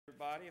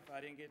everybody. If I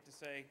didn't get to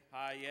say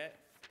hi yet,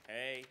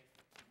 hey.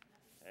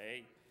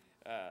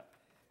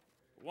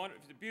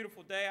 It's a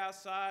beautiful day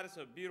outside. It's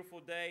a beautiful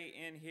day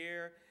in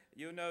here.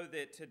 You'll know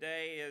that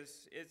today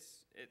it's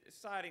an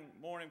exciting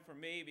morning for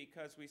me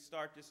because we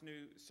start this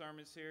new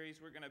sermon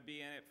series. We're going to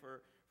be in it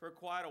for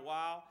quite a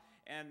while.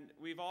 And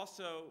we've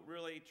also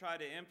really tried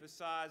to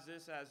emphasize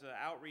this as an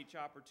outreach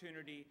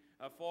opportunity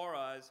for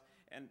us.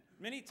 And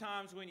many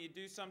times when you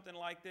do something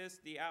like this,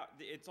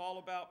 it's all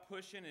about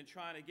pushing and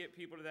trying to get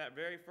people to that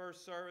very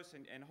first service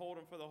and hold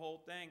them for the whole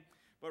thing.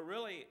 But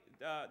really,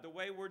 the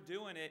way we're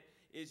doing it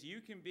is you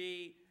can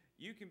be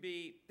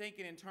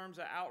thinking in terms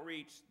of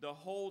outreach the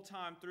whole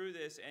time through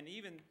this, and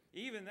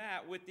even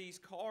that with these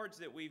cards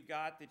that we've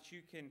got that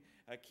you can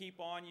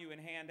keep on you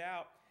and hand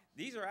out.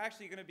 These are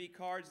actually going to be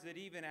cards that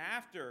even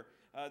after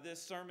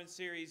this sermon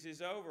series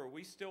is over,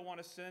 we still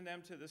want to send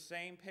them to the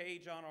same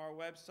page on our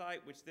website,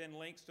 which then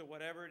links to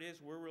whatever it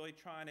is we're really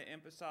trying to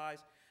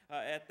emphasize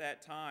at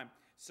that time.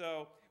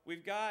 So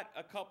we've got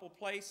a couple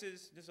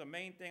places. Just a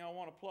main thing I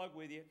want to plug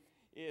with you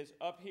is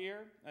up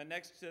here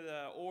next to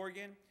the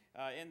organ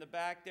in the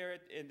back there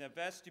in the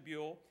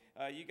vestibule.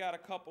 You got a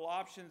couple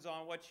options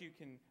on what you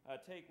can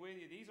take with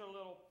you. These are a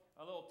little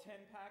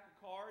 10-pack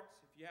of cards,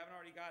 if you haven't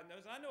already gotten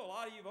those. I know a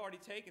lot of you have already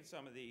taken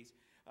some of these,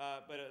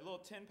 but a little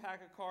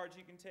 10-pack of cards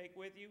you can take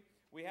with you.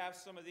 We have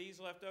some of these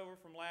left over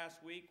from last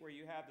week where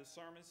you have the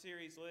sermon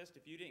series list.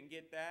 If you didn't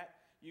get that,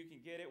 you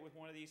can get it with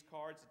one of these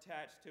cards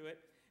attached to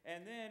it.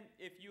 And then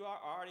if you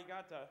already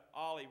got to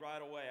Ollie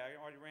right away, I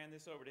already ran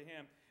this over to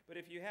him, but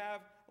if you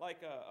have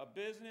like a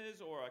business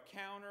or a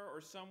counter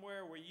or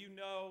somewhere where you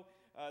know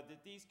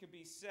that these could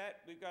be set,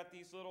 we've got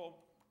these little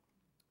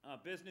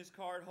business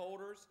card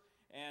holders.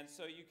 And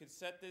so you can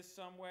set this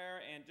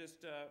somewhere, and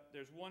just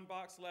there's one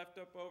box left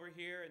up over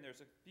here, and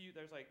there's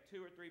like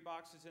 2 or 3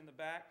 boxes in the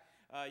back.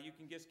 You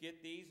can just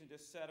get these and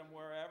just set them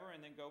wherever,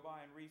 and then go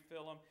by and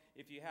refill them.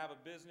 If you have a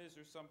business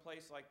or some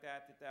place like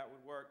that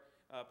would work,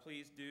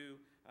 please do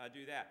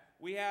that.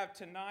 We have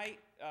tonight,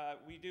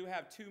 we do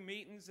have 2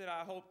 meetings that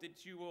I hope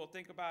that you will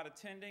think about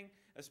attending,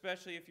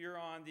 especially if you're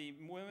on the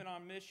Women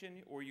on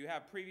Mission, or you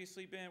have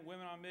previously been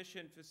Women on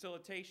Mission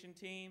facilitation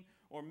team,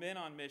 or Men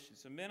on Mission.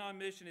 So Men on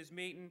Mission is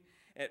meeting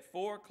at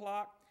 4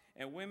 o'clock,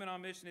 and Women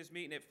on Mission is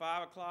meeting at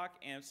 5 o'clock.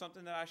 And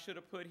something that I should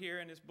have put here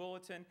in this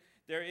bulletin,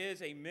 there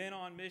is a Men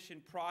on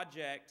Mission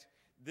project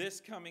this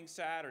coming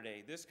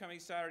Saturday. This coming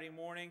Saturday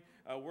morning,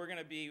 we're going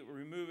to be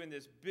removing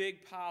this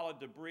big pile of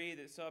debris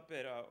that's up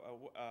at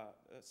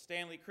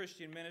Stanley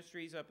Christian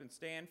Ministries up in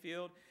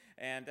Stanfield.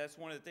 And that's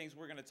one of the things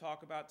we're going to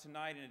talk about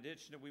tonight. In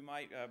addition, that we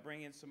might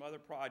bring in some other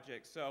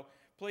projects. So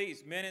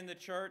please, men in the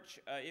church,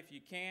 if you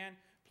can,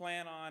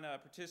 plan on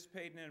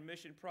participating in a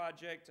mission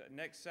project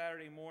next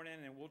Saturday morning,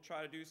 and we'll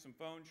try to do some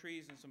phone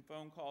trees and some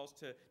phone calls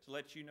to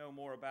let you know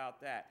more about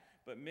that.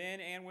 But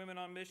men and women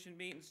on mission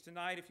meetings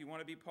tonight, if you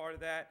want to be part of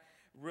that,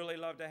 really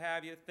love to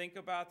have you. Think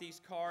about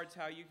these cards,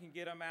 how you can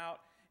get them out,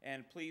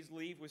 and please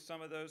leave with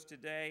some of those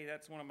today.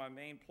 That's one of my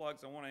main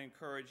plugs I want to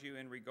encourage you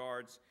in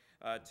regards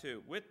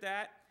to. With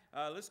that,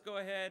 let's go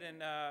ahead and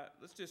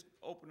let's just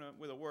open it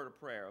with a word of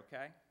prayer,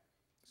 okay?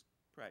 Let's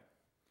pray.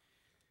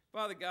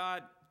 Father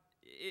God,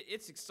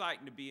 it's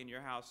exciting to be in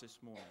your house this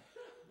morning.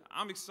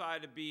 I'm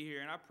excited to be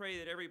here, and I pray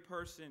that every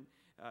person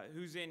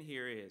who's in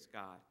here is,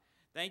 God.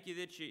 Thank you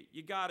that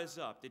you got us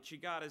up, that you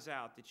got us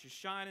out, that you're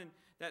shining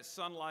that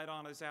sunlight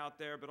on us out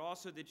there, but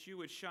also that you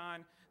would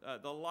shine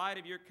the light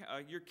of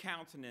your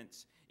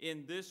countenance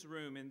in this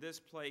room, in this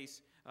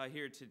place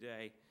here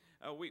today.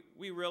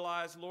 We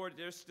realize, Lord,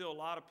 there's still a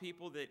lot of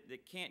people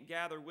that can't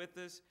gather with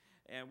us,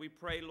 and we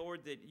pray,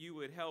 Lord, that you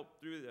would help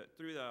through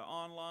the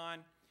online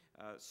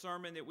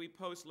sermon that we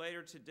post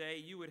later today.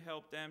 You would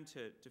help them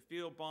to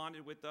feel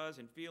bonded with us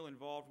and feel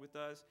involved with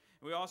us.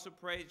 And we also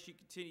pray that you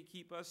continue to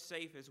keep us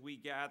safe as we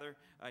gather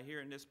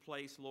here in this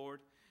place,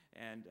 Lord.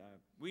 And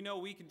we know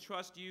we can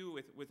trust you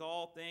with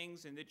all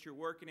things, and that you're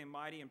working in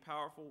mighty and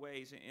powerful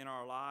ways in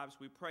our lives.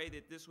 We pray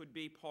that this would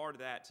be part of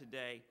that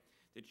today,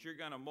 that you're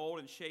going to mold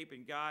and shape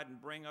and guide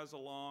and bring us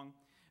along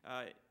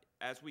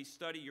as we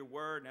study your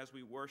word and as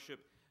we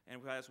worship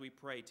and as we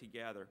pray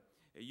together.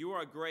 You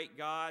are a great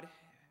God.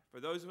 For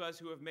those of us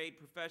who have made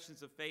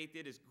professions of faith,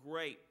 it is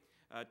great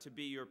to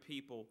be your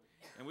people.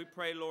 And we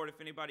pray, Lord, if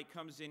anybody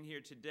comes in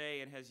here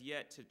today and has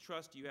yet to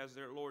trust you as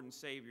their Lord and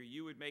Savior,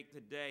 you would make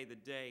today the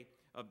day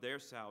of their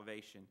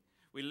salvation.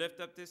 We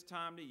lift up this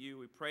time to you.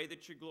 We pray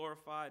that you're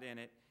glorified in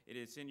it. It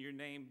is in your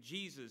name,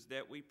 Jesus,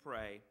 that we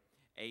pray.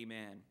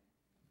 Amen.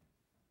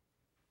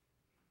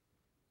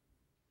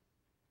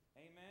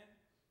 Amen.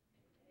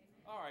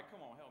 All right,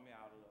 come on, help me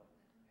out a little.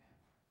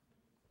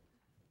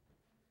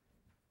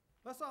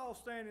 Let's all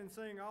stand and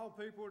sing, All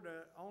People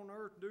That on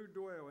Earth Do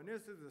Dwell. And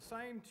this is the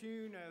same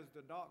tune as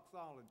the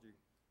doxology.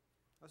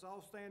 Let's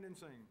all stand and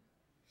sing.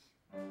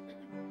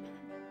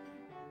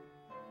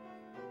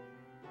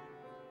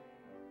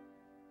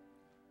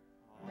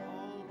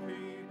 All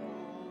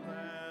people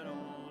that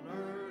on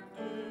earth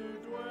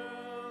do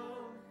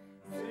dwell,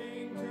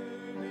 sing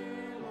to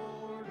the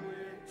Lord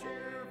with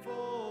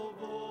cheerful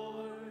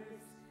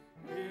voice.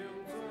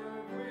 Hymns are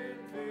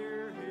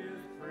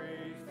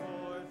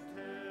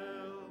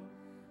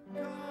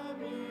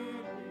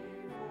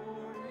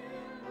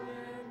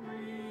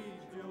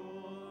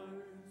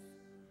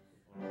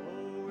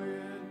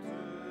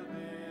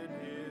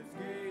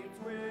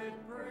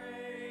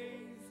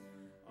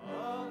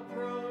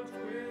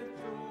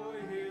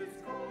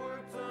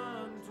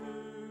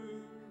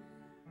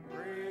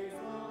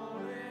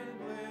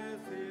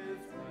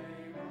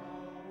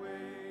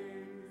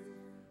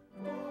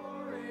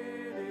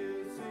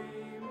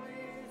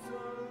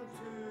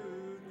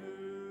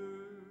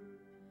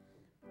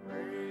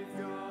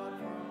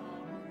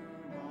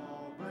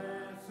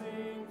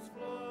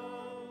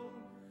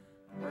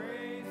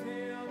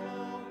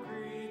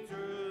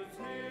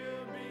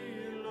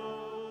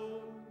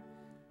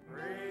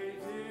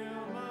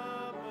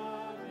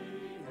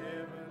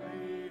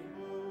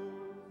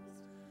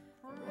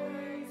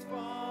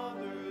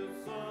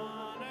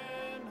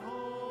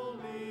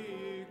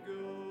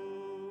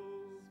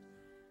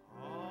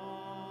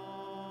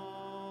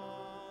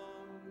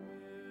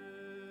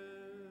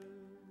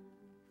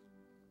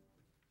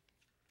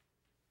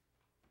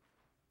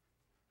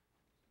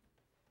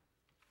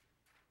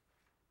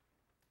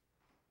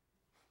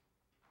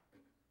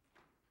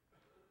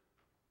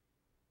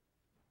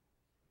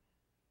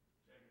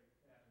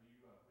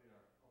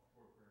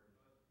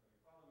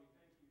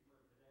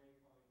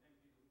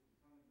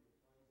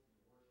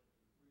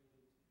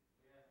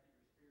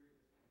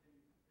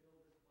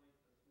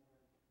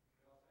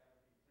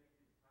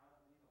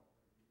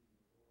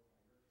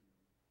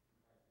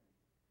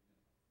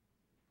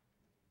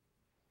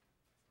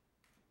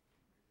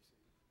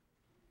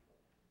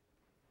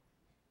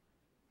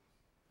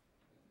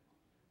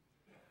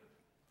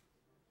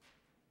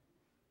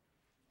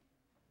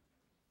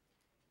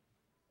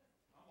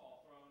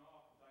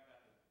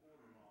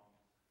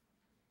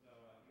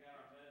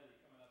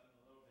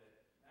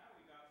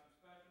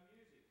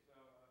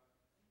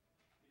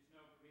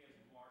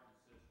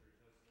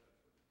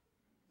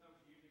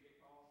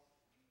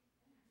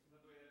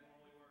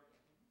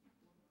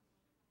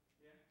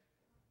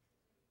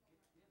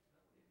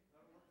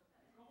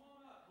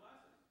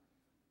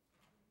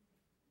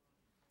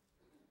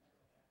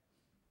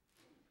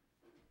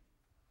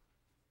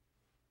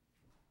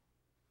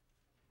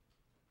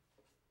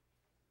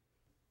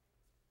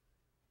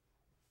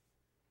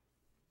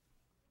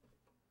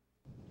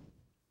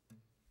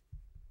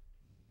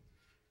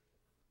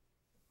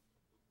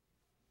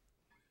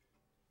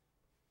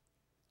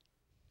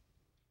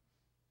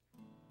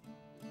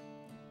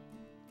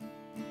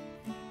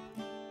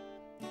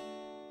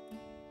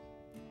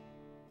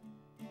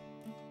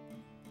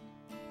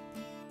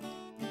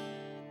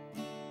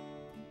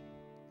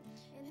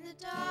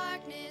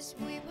darkness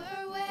we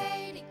were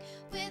waiting,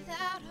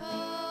 without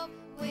hope,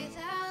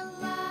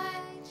 without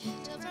light,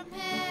 till from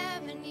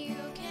heaven you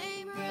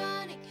came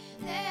running.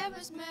 There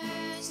was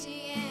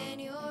mercy in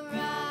your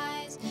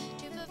eyes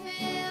to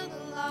fulfill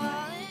the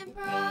law and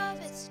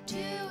prophets. To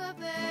a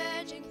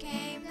virgin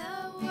came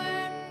the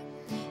word,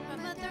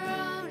 from a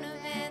throne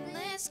of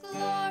endless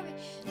glory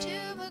to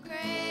a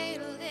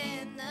cradle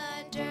in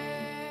the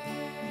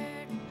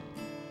dirt.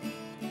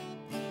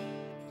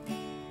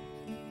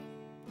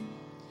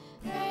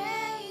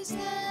 Praise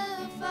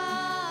the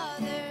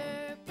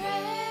Father,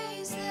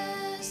 praise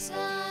the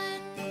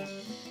Son,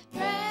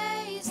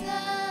 praise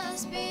the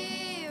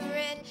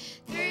Spirit,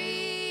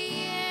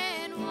 three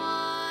in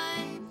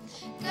one.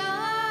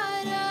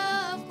 God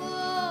of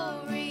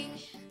glory,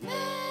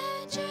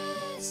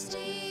 majesty,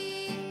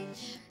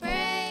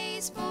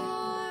 praise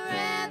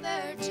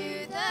forever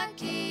to the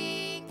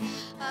King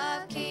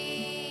of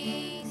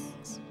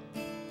Kings.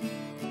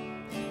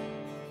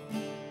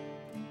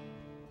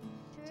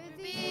 To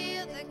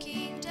reveal the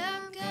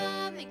kingdom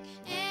coming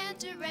and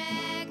to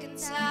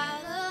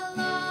reconcile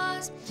the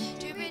lost,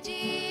 to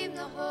redeem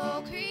the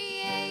whole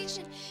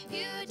creation.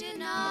 You did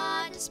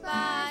not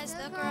despise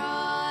the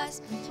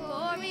cross,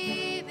 for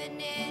even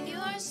in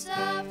your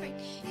suffering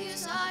you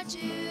saw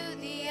to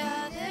the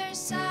other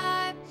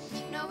side,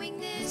 knowing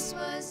this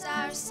was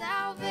our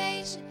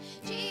salvation.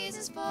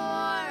 Jesus, for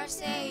our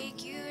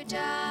sake you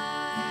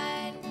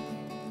died.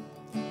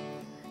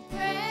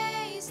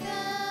 Praise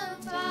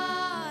the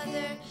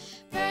Father,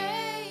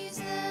 praise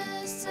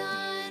the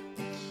Son,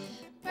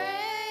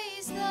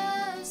 praise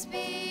the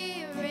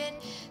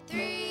Spirit,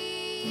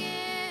 three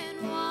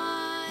in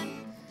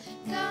one.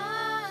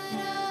 God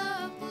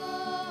of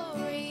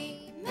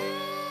glory,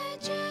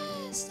 majesty,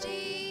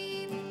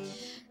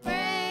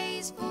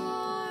 praise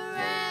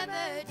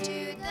forever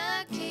to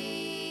the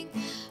King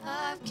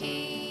of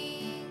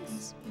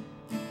Kings.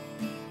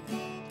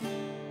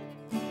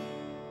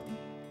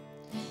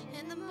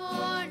 In the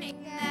morning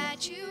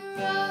that you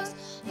rose,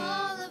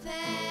 all of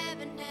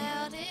heaven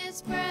held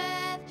its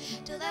breath,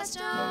 till that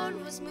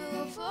stone was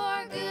moved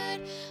for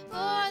good,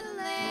 for the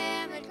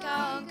Lamb had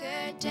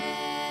conquered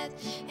death.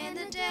 And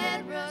the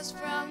dead rose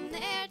from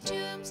their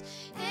tombs,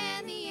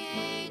 and the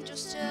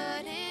angels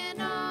stood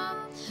in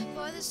awe,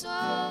 for the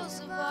souls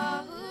of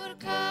all who'd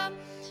come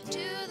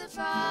to the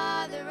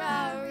Father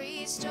are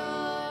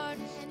restored.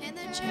 And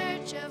the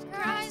church of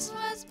Christ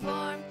was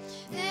born,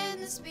 then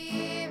the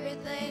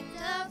Spirit lit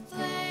the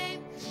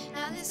flame.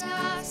 Now this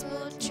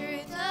gospel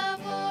truth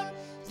of old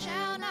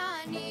shall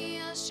not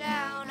kneel,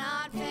 shall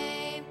not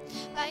fade.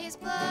 By his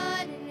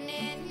blood and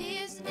in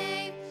his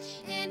name,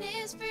 in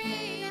his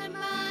freedom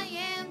I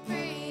am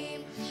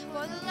free.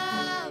 For the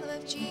love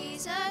of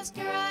Jesus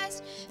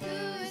Christ, who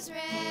has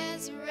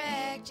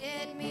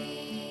resurrected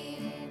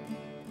me.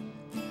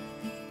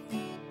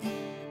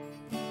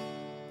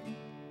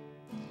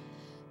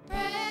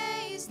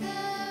 Praise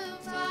the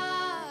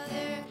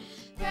Father,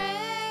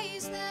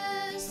 praise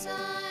the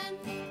Son,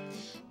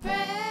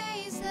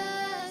 praise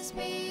the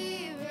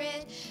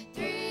Spirit,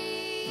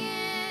 three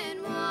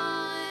in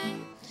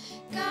one.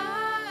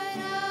 God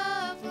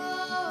of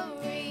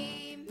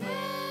glory,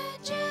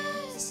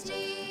 majesty,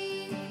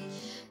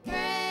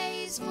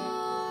 praise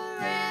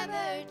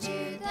forever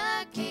to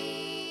the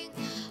King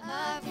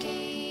of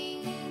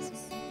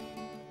Kings.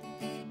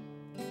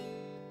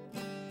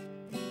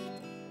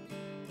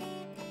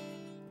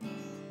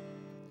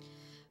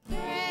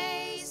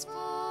 Praise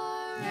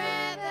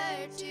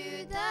forever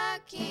to the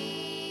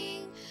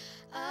King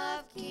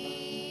of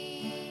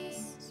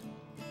Kings.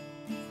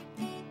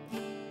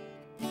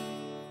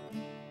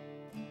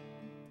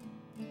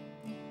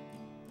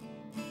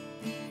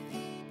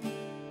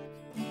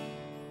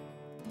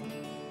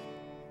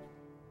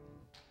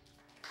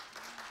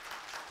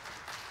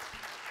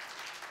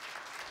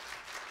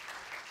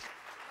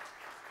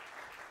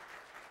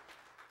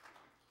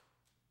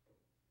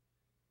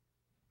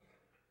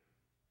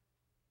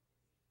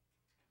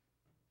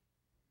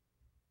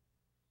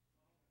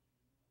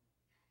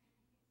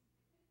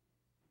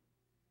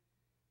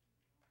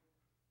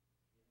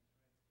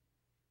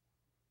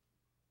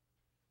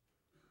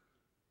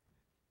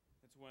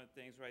 That's one of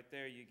the things right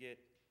there you get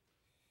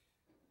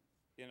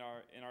in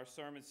our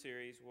sermon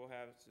series. We'll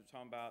have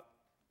talking about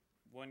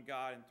one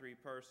God in three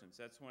persons.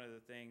 That's one of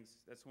the things.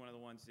 That's one of the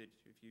ones that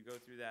if you go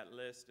through that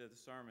list of the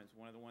sermons,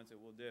 one of the ones that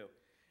we'll do.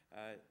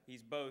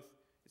 He's both.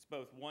 It's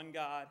both one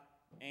God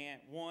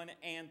and one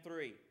and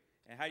three.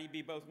 And how do you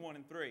be both one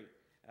and three?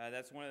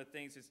 That's one of the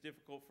things that's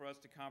difficult for us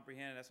to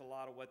comprehend. That's a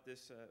lot of what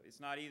this. It's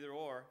not either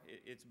or.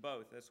 It's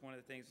both. That's one of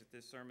the things that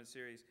this sermon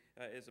series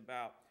is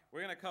about.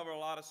 We're going to cover a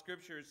lot of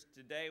scriptures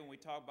today when we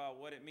talk about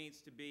what it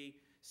means to be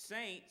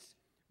saints,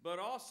 but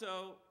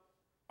also,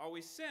 are we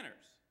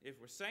sinners?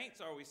 If we're saints,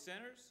 are we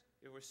sinners?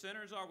 If we're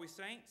sinners, are we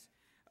saints?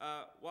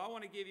 Well, I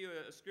want to give you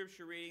a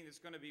scripture reading that's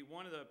going to be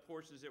one of the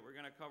portions that we're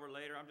going to cover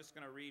later. I'm just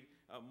going to read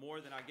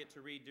more than I get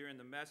to read during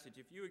the message.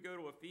 If you would go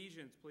to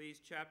Ephesians,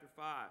 please, chapter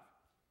 5.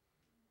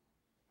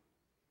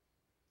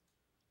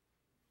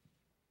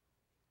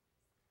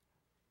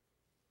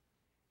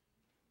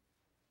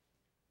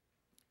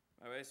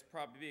 It's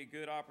probably be a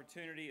good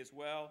opportunity as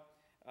well.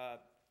 I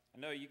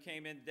know you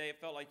came in today, it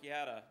felt like you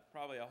had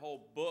probably a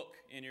whole book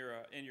in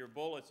your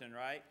bulletin,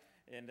 right?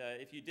 And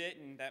if you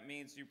didn't, that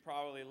means you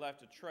probably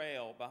left a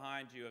trail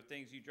behind you of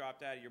things you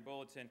dropped out of your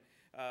bulletin.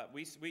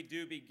 We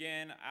do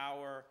begin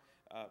our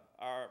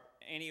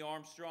Annie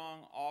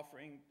Armstrong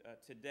offering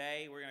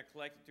today. We're going to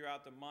collect it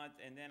throughout the month,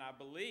 and then I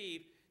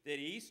believe that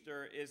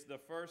Easter is the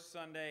first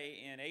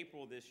Sunday in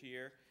April this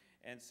year,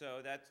 and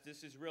so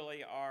this is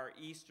really our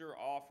Easter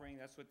offering.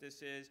 That's what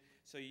this is.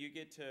 So you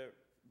get to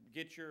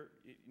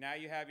now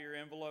you have your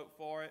envelope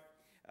for it.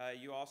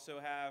 You also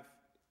have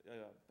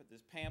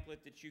this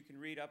pamphlet that you can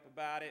read up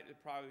about it. It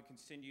probably can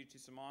send you to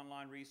some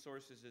online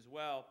resources as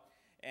well.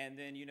 And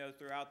then,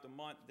 throughout the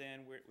month,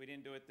 then we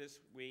didn't do it this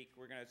week.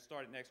 We're going to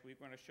start it next week.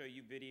 We're going to show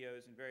you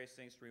videos and various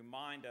things to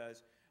remind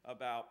us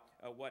about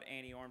what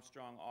Annie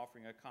Armstrong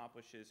offering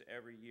accomplishes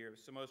every year.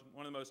 So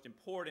one of the most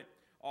important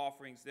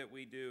offerings that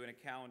we do in a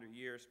calendar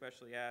year,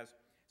 especially as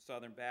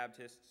Southern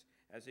Baptists,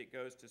 as it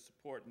goes to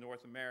support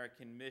North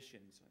American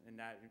missions. And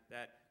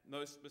that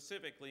most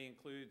specifically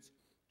includes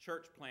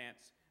church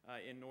plants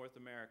in North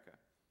America.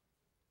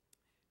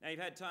 Now, you've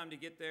had time to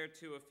get there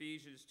to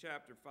Ephesians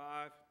chapter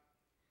 5.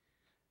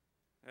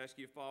 I ask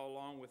you to follow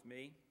along with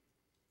me.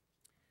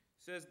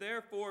 It says,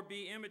 "Therefore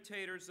be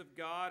imitators of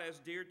God as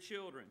dear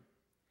children,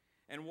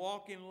 and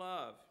walk in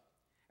love,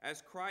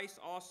 as Christ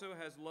also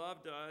has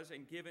loved us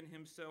and given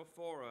himself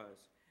for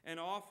us, an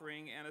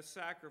offering and a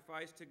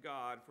sacrifice to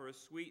God for a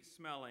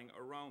sweet-smelling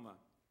aroma.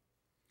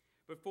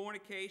 But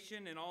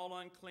fornication and all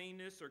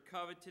uncleanness or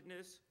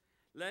covetousness,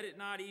 let it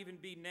not even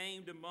be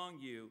named among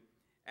you,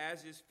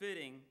 as is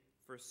fitting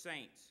for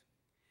saints.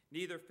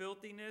 Neither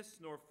filthiness,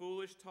 nor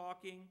foolish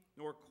talking,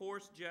 nor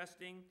coarse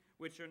jesting,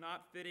 which are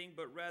not fitting,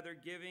 but rather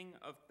giving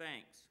of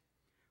thanks.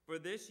 For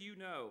this you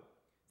know,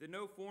 that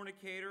no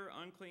fornicator,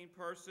 unclean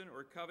person,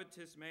 or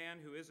covetous man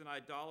who is an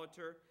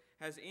idolater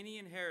has any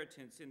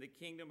inheritance in the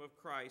kingdom of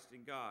Christ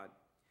and God.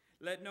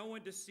 Let no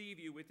one deceive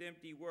you with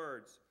empty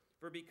words,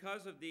 for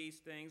because of these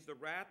things the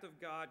wrath of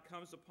God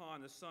comes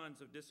upon the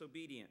sons of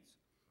disobedience.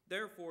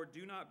 Therefore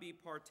do not be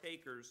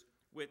partakers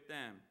with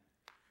them.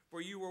 For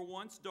you were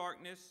once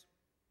darkness,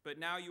 but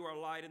now you are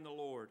light in the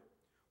Lord.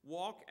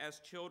 Walk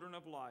as children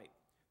of light,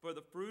 for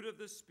the fruit of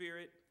the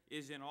Spirit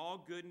is in all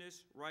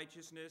goodness,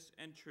 righteousness,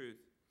 and truth,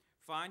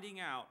 finding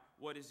out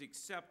what is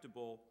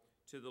acceptable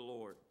to the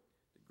Lord.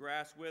 The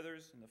grass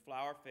withers and the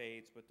flower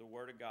fades, but the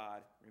word of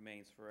God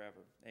remains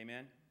forever."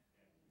 Amen.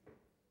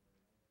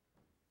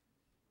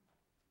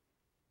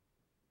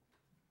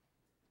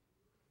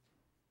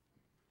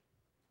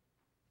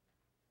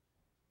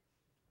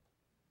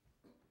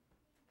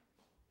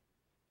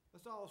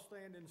 Let's all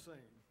stand and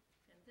sing.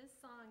 And this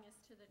song is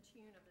to the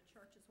tune of the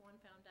Church's One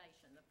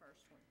Foundation, the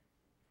first one.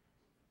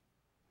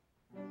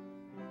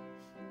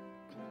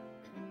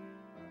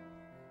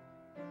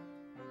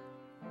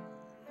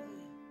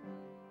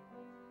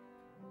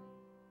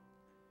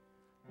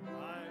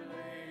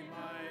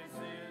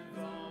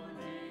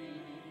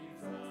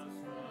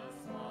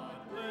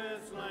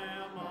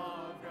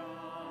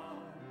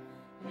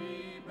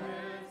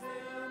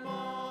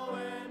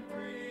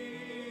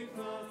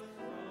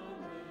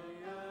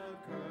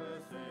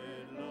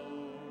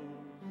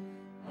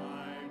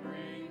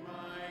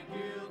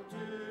 Guilt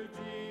to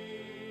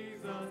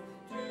Jesus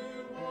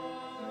to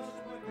wash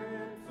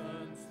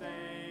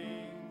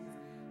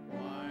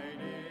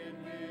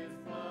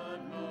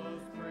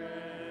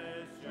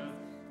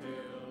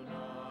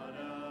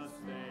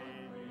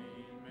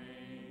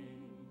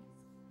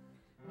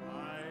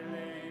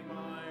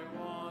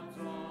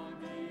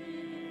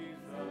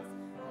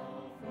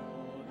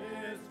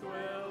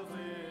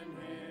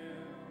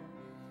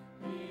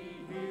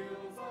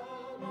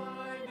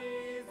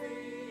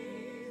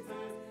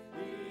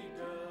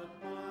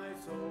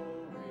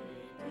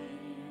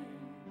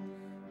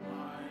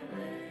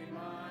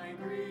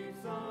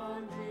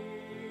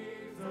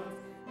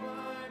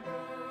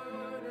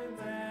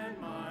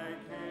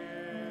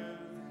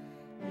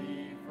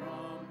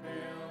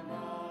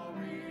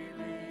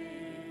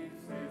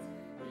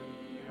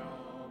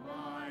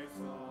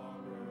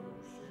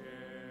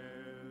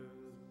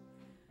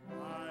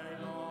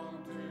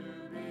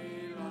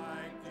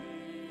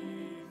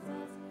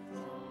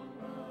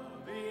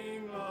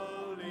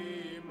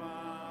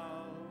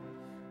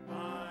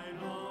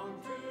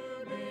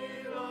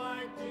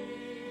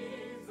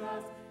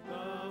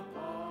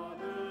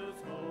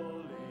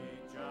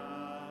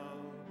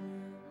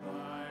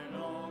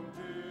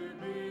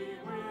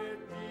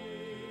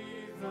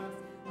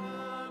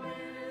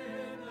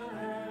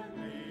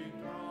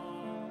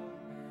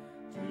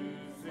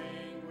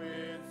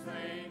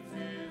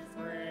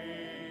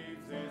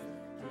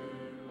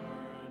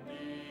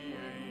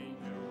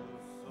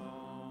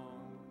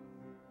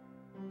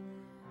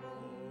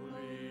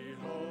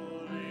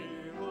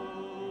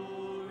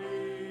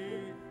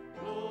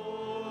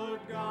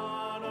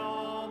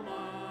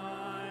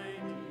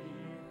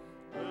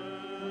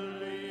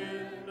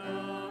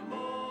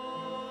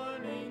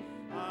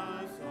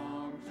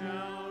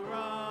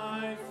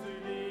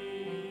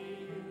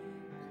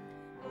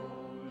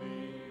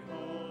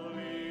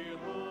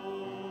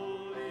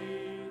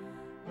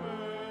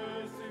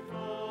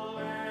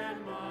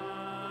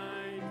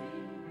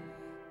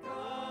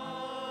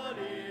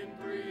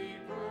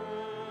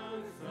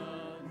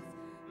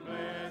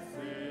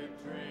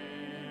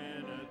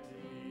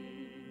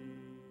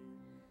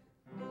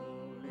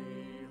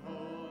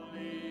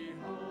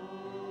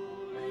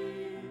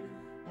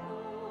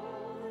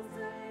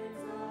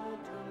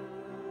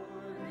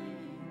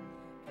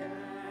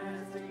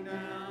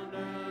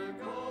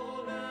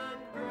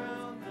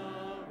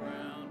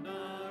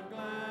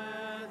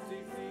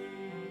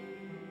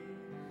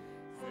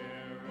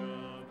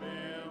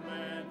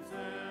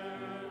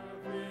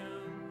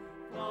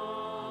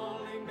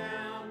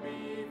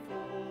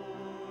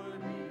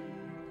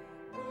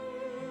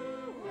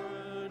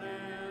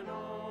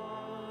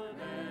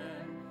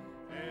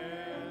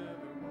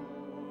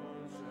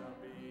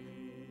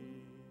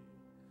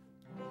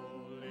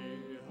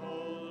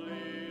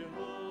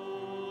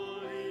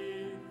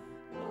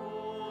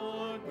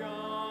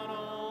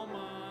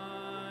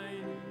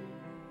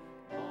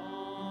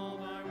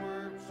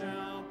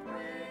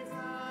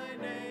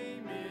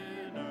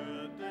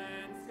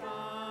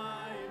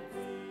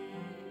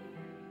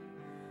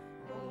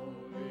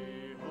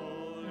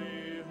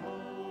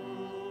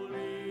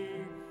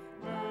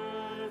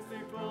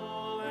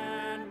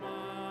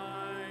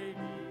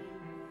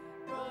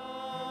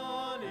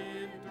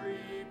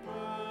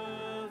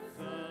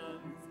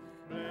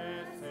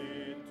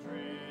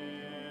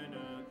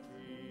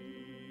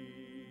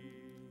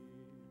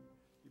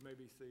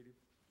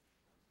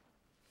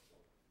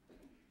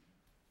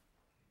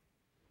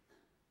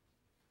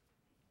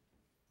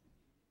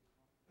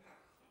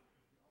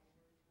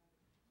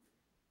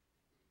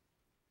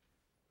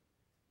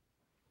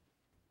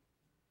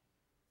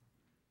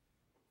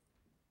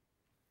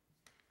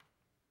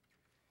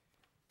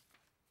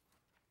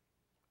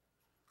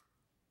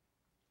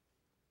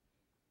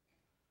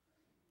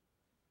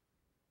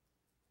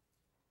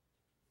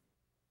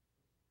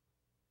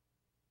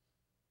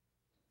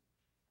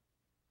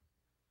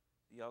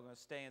y'all going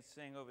to stay and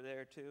sing over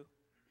there too?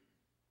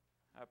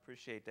 I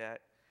appreciate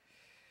that.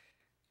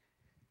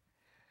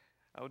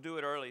 I'll do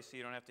it early so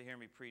you don't have to hear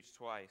me preach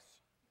twice.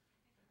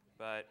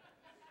 But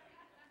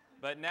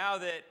now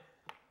that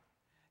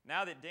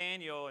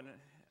Daniel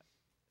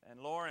and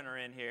Lauren are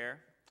in here,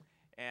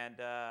 and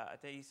I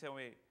think he told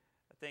me,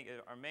 I think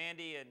are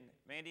Mandy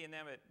and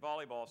them at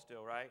volleyball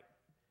still, right?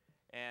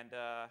 And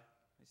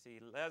you see,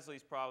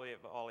 Leslie's probably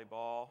at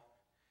volleyball,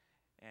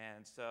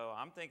 and so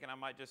I'm thinking I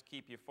might just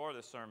keep you for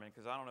the sermon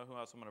because I don't know who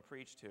else I'm going to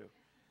preach to.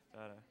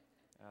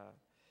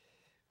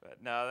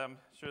 But no, I'm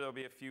sure there'll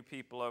be a few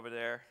people over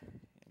there,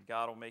 and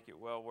God will make it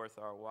well worth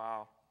our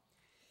while.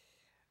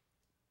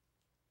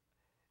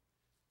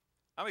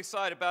 I'm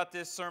excited about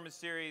this sermon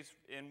series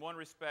in one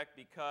respect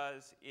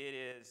because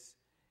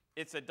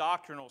it's a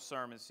doctrinal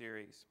sermon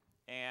series,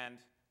 and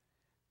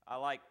I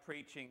like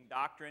preaching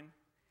doctrine,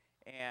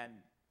 and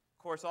of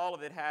course all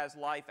of it has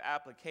life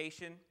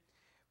application.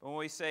 But when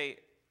we say,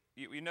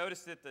 you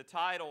notice that the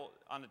title,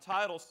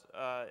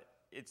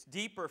 it's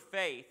deeper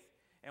faith.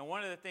 And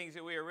one of the things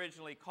that we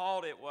originally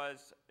called it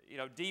was,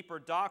 deeper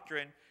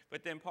doctrine,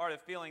 but then part of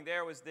the feeling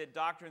there was that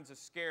doctrine's a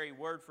scary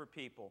word for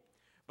people.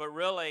 But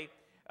really,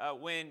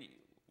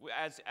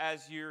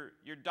 as your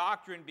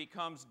doctrine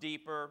becomes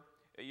deeper,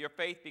 your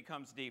faith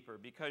becomes deeper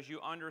because you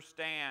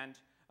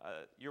understand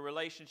your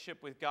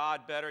relationship with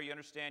God better, you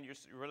understand your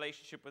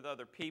relationship with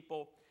other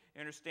people, you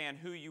understand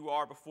who you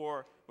are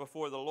before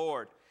the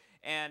Lord.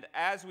 And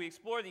as we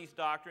explore these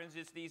doctrines,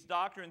 it's these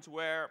doctrines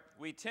where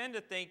we tend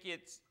to think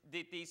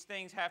that these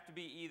things have to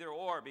be either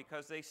or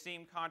because they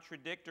seem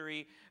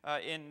contradictory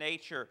in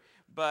nature.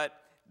 But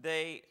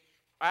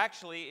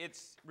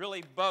it's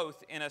really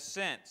both in a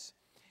sense.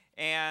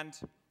 And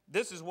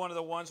this is one of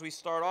the ones we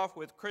start off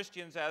with,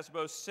 Christians as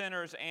both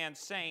sinners and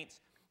saints.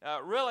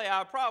 Really,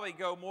 I'll probably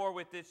go more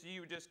with this.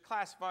 You just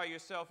classify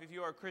yourself, if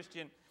you are a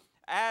Christian,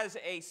 as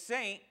a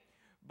saint.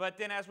 But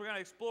then as we're going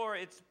to explore,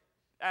 it's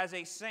as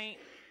a saint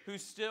who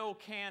still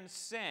can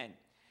sin.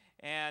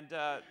 And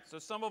so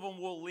some of them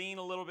will lean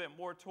a little bit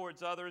more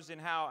towards others in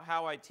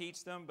how I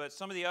teach them, but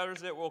some of the others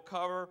that we'll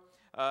cover,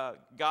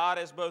 God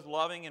as both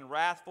loving and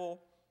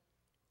wrathful,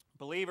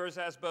 believers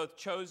as both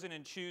chosen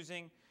and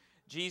choosing,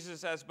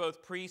 Jesus as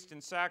both priest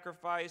and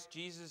sacrifice,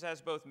 Jesus as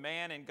both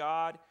man and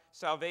God,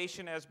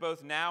 salvation as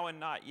both now and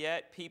not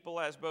yet, people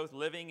as both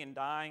living and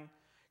dying,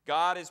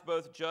 God as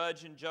both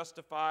judge and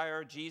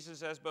justifier,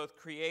 Jesus as both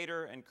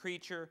creator and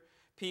creature,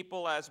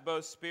 people as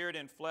both spirit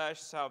and flesh,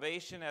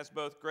 salvation as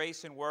both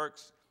grace and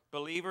works,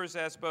 believers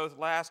as both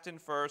last and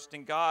first,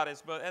 and God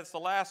as both. That's the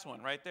last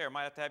one right there.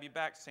 Might have to have you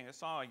back to sing a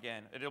song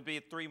again. It'll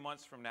be 3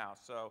 months from now,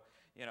 so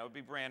it'll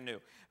be brand new.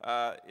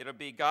 It'll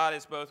be God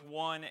as both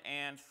one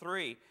and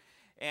three.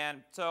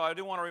 And so I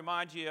do want to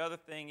remind you, the other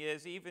thing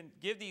is, even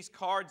give these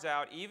cards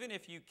out, even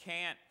if you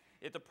can't,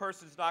 if the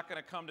person's not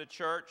going to come to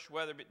church,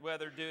 whether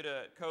due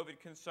to COVID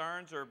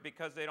concerns or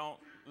because they don't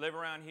live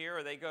around here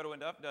or they go to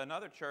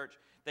another church,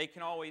 they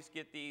can always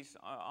get these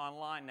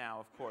online now,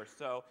 of course.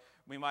 So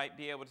we might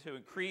be able to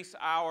increase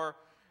our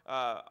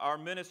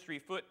ministry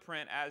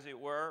footprint, as it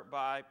were,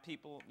 by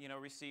people,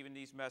 receiving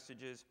these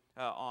messages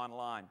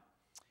online.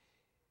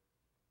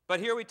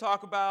 But here we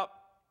talk about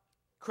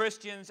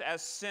Christians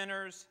as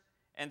sinners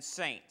and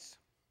saints.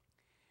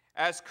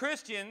 As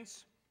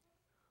Christians,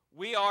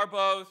 we are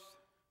both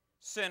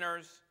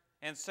sinners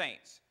and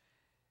saints.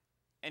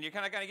 And you're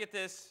kind of going to get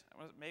this,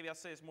 maybe I'll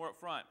say this more up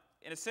front.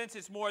 In a sense,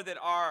 it's more that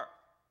our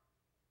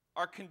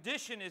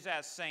condition is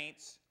as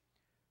saints,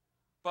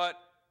 but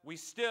we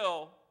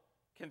still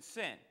can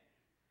sin.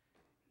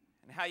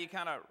 And how you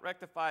kind of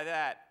rectify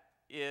that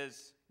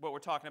is what we're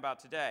talking about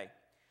today.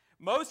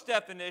 Most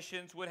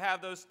definitions would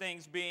have those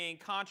things being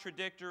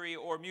contradictory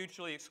or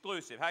mutually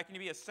exclusive. How can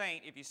you be a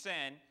saint if you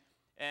sin?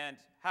 And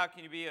how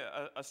can you be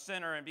a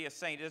sinner and be a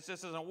saint? This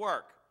just doesn't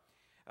work.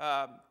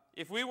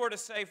 If we were to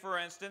say, for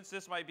instance,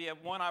 this might be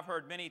one I've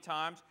heard many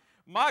times,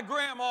 my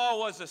grandma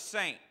was a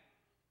saint,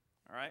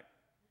 all right?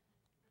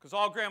 Because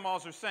all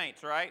grandmas are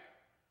saints, right?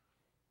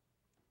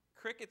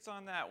 Crickets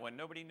on that one.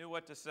 Nobody knew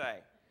what to say.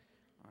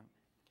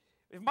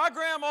 If my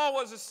grandma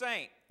was a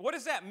saint, what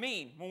does that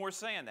mean when we're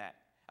saying that?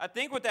 I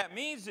think what that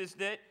means is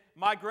that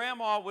my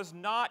grandma was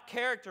not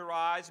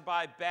characterized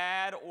by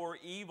bad or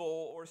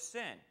evil or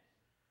sin.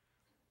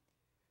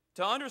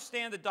 To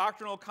understand the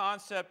doctrinal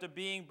concept of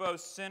being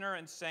both sinner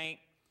and saint,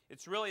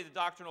 it's really the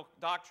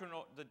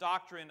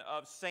doctrine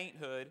of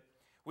sainthood.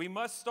 We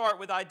must start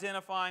with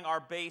identifying our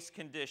base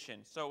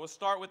condition. So we'll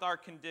start with our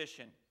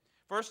condition.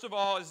 First of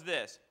all is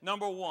this.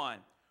 Number one,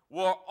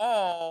 we're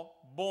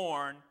all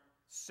born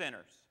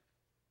sinners.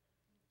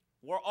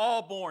 We're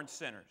all born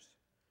sinners.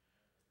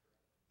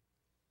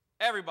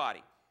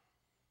 Everybody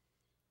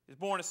is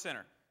born a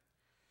sinner.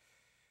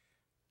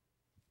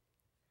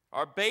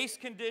 Our base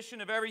condition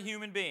of every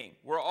human being,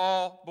 we're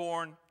all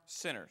born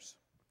sinners.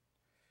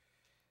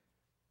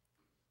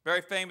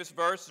 Very famous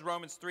verse is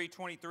Romans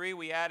 3:23.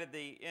 We added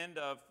the end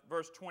of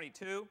verse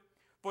 22.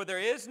 For there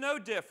is no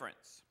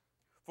difference,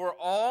 for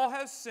all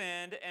have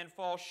sinned and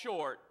fall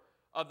short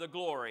of the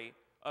glory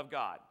of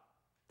God.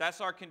 That's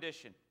our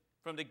condition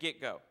from the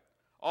get-go.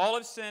 All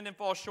have sinned and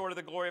fall short of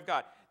the glory of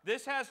God.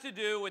 This has to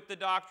do with the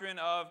doctrine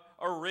of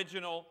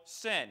original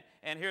sin.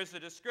 And here's the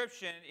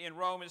description in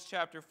Romans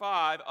chapter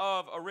 5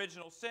 of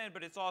original sin,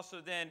 but it's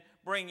also then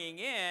bringing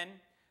in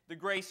the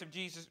grace of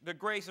Jesus, the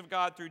grace of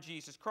God through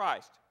Jesus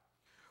Christ.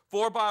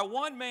 For by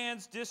one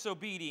man's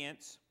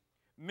disobedience,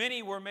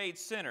 many were made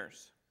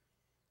sinners.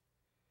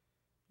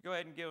 Go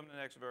ahead and give them the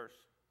next verse.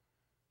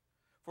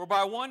 For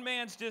by one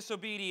man's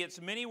disobedience,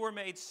 many were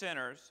made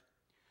sinners.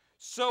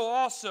 So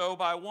also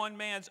by one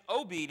man's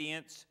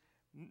obedience,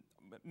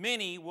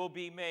 many will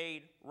be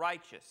made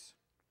righteous.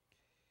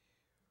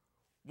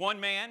 One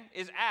man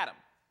is Adam.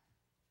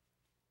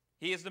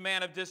 He is the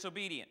man of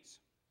disobedience.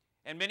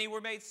 And many were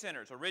made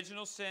sinners.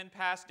 Original sin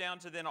passed down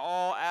to then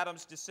all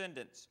Adam's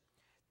descendants.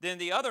 Then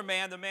the other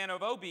man, the man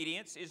of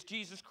obedience, is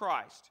Jesus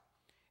Christ.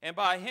 And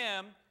by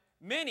him,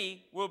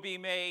 many will be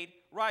made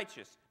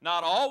righteous.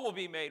 Not all will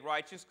be made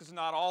righteous, because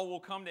not all will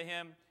come to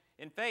him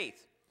in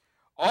faith.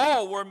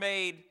 All were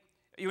made,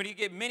 when you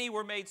get many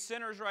were made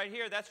sinners right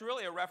here, that's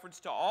really a reference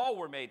to all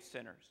were made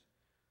sinners.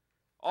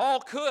 All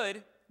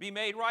could be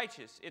made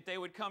righteous if they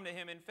would come to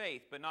him in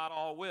faith, but not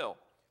all will.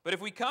 But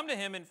if we come to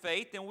him in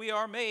faith, then we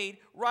are made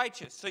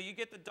righteous. So you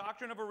get the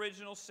doctrine of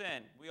original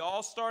sin. We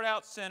all start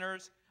out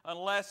sinners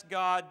unless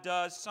God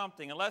does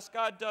something. Unless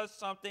God does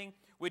something,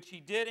 which he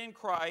did in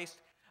Christ,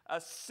 a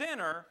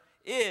sinner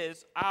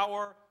is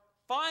our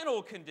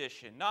final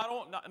condition.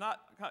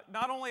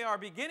 Not only our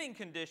beginning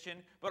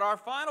condition, but our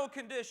final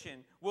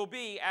condition will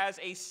be as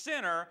a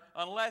sinner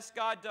unless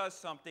God does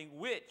something,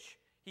 which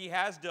he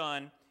has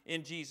done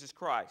in Jesus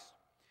Christ.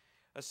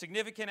 A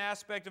significant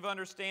aspect of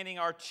understanding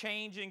our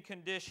change in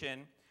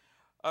condition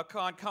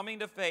upon coming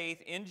to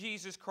faith in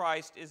Jesus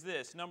Christ is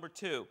this. Number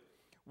 2,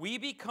 we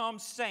become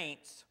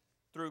saints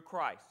through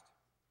Christ.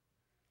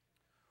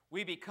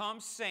 We become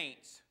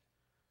saints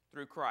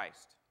through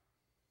Christ.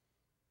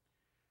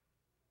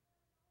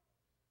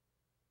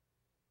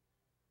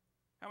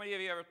 How many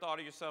of you ever thought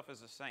of yourself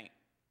as a saint?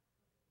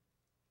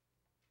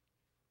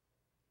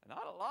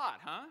 Not a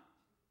lot, huh?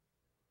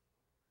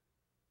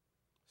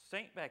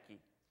 Saint Becky.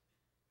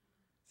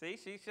 See,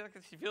 she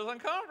feels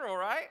uncomfortable,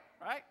 right?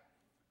 Right?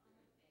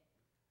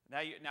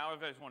 Now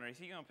everybody's wondering, is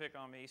he going to pick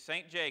on me?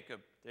 Saint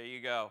Jacob. There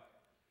you go.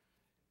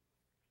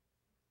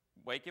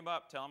 Wake him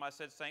up. Tell him I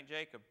said Saint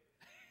Jacob.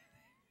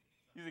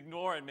 He's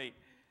ignoring me.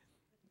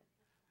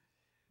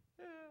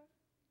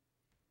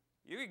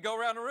 You can go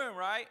around the room,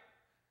 right?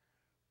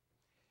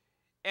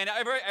 And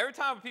every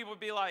time people would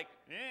be like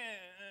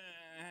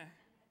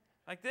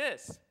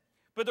this.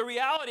 But the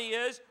reality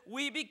is,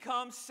 we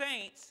become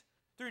saints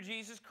through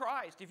Jesus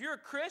Christ. If you're a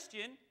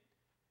Christian,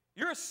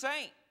 you're a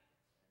saint.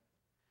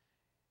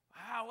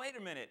 Wow, wait a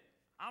minute.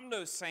 I'm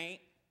no saint.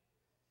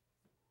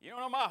 You don't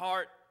know my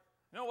heart.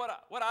 You know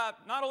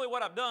not only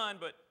what I've done,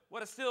 but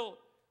what I still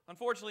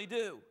unfortunately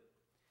do.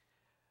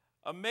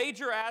 A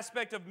major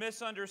aspect of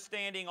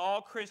misunderstanding all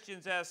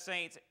Christians as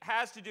saints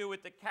has to do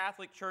with the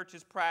Catholic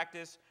Church's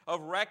practice of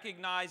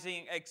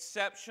recognizing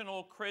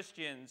exceptional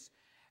Christians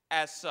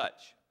as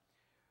such.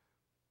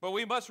 But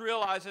we must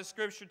realize, as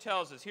Scripture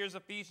tells us, here's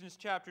Ephesians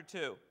chapter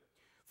 2.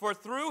 For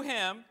through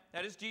him,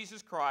 that is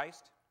Jesus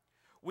Christ,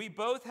 we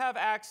both have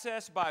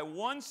access by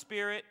one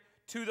Spirit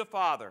to the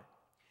Father.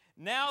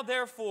 Now,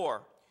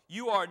 therefore,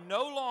 you are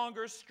no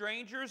longer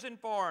strangers and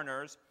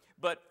foreigners,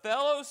 but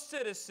fellow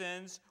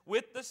citizens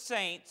with the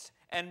saints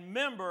and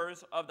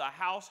members of the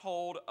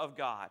household of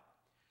God.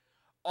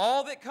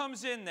 All that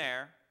comes in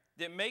there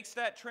that makes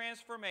that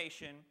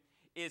transformation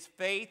is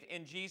faith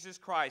in Jesus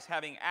Christ.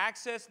 Having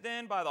access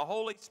then by the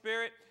Holy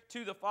Spirit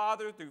to the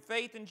Father through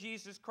faith in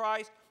Jesus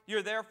Christ,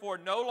 you're therefore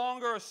no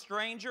longer a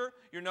stranger,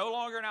 you're no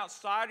longer an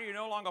outsider, you're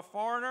no longer a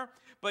foreigner,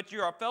 but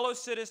you're a fellow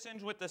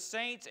citizen with the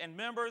saints and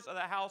members of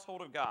the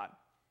household of God.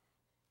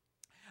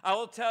 I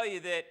will tell you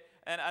that,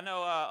 and I know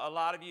a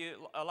lot of you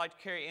like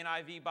to carry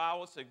NIV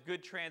Bible. It's a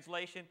good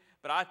translation,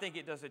 but I think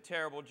it does a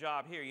terrible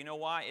job here. You know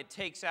why? It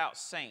takes out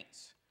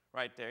saints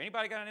right there.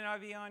 Anybody got an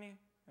NIV on you?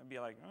 I'd be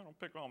like, oh, don't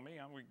pick on me.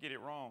 I'm going to get it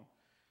wrong.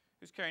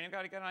 Who's carrying?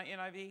 Anybody got an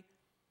NIV?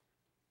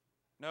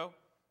 No?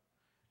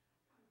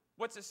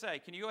 What's it say?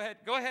 Can you go ahead?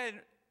 Go ahead.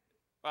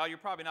 Well, you're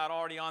probably not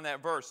already on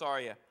that verse,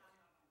 are you?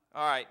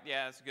 All right.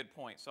 Yeah, that's a good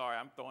point. Sorry,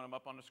 I'm throwing them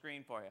up on the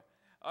screen for you.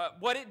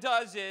 What it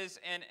does is,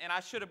 and I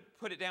should have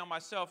put it down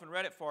myself and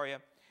read it for you,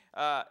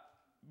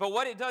 but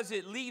what it does,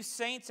 it leaves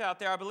saints out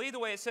there. I believe the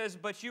way it says,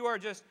 but you are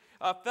just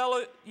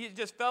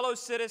fellow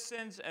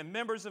citizens and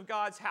members of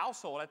God's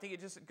household. I think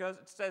it just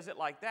says it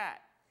like that.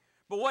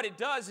 But what it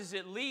does is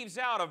it leaves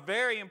out a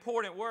very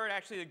important word.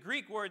 Actually, the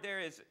Greek word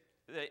there is,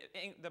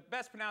 the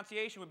best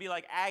pronunciation would be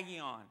like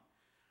agion.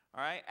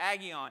 All right,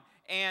 agion.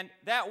 And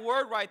that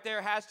word right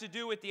there has to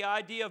do with the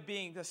idea of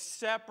being the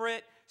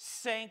separate,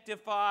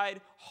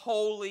 sanctified,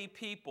 holy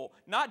people.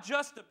 Not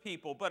just a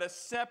people, but a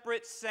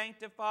separate,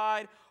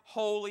 sanctified,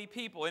 holy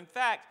people. In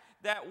fact,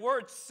 that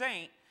word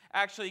saint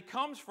actually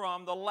comes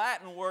from the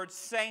Latin word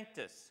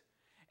sanctus.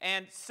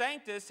 And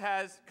sanctus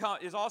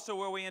is also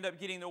where we end up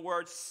getting the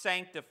word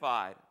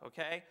sanctified,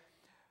 okay?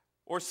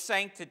 Or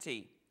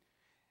sanctity.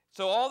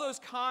 So all those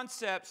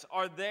concepts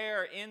are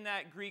there in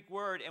that Greek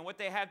word, and what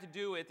they have to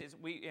do with is,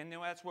 and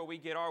that's where we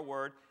get our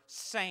word,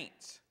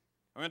 saints.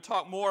 We're going to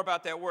talk more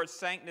about that word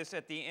sanctness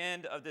at the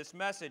end of this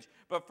message,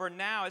 but for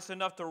now it's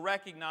enough to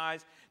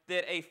recognize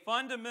that a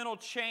fundamental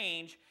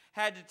change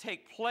had to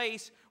take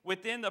place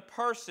within the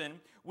person,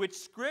 which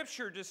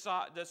Scripture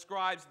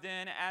describes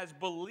then as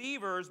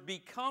believers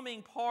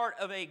becoming part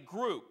of a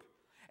group.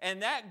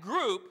 And that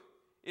group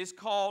is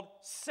called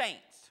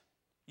saints.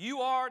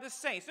 You are the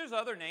saints. There's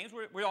other names.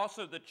 We're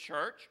also the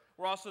church.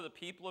 We're also the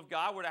people of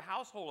God. We're the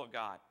household of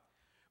God.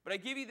 But I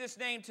give you this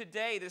name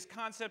today, this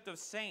concept of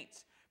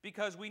saints,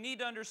 because we need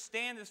to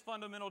understand this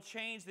fundamental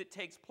change that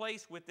takes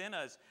place within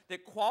us,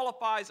 that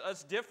qualifies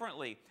us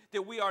differently,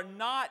 that we are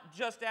not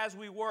just as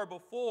we were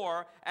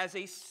before as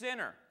a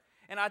sinner.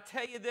 And I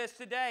tell you this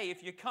today,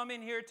 if you come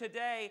in here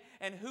today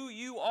and who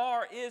you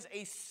are is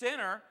a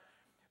sinner,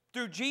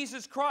 through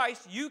Jesus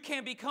Christ, you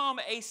can become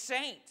a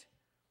saint.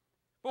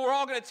 But we're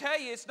all going to tell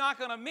you it's not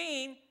going to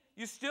mean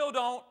you still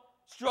don't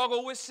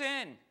struggle with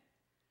sin.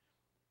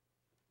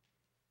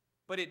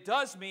 But it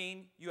does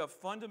mean you have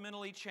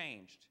fundamentally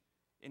changed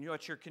in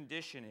what your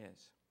condition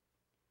is.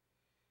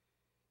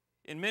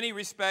 In many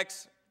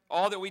respects,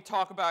 all that we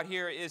talk about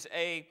here is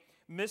a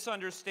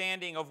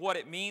misunderstanding of what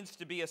it means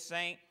to be a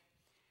saint.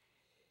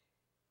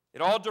 It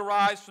all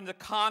derives from the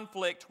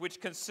conflict which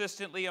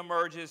consistently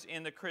emerges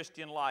in the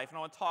Christian life. And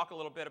I want to talk a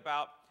little bit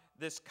about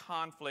this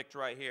conflict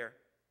right here.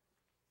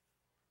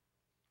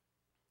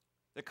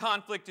 The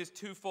conflict is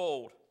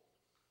twofold.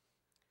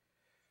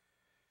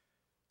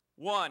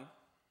 One,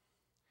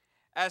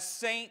 as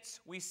saints,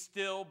 we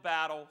still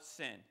battle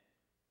sin.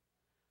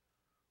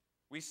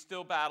 We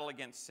still battle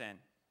against sin.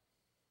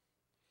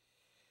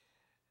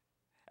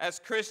 As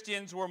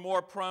Christians, we're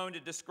more prone to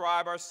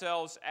describe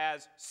ourselves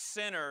as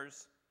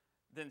sinners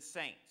than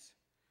saints.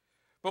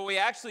 But we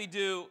actually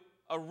do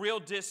a real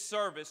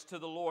disservice to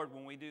the Lord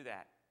when we do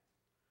that.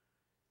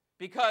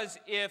 Because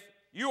if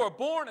you are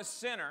born a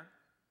sinner,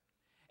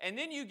 and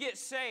then you get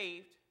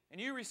saved, and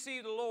you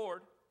receive the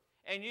Lord,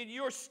 and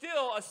you're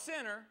still a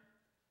sinner,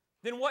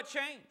 then what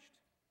changed?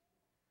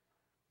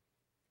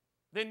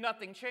 Then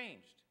nothing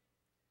changed.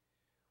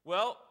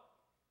 Well,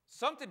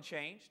 something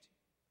changed.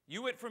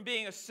 You went from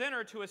being a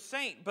sinner to a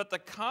saint, but the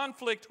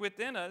conflict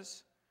within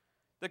us,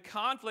 the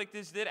conflict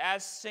is that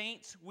as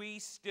saints we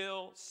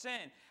still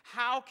sin.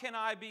 How can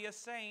I be a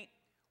saint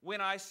when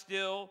I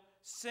still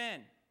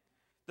sin?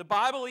 The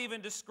Bible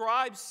even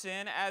describes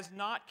sin as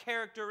not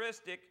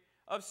characteristic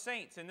of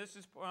saints, and this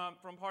is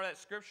from part of that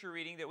scripture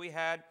reading that we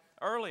had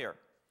earlier.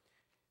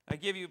 I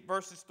give you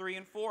verses 3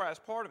 and 4 as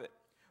part of it.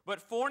 But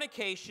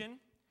fornication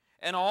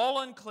and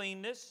all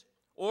uncleanness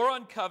or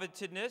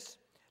uncovetousness,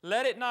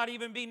 let it not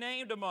even be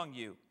named among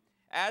you,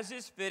 as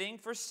is fitting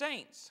for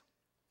saints.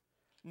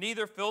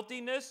 Neither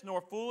filthiness,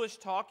 nor foolish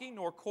talking,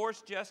 nor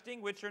coarse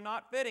jesting, which are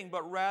not fitting,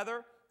 but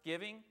rather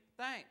giving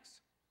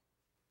thanks.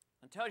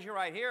 It tells you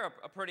right here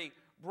a pretty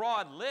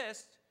broad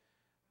list.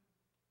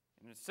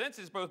 In a sense,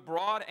 it's both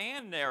broad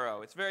and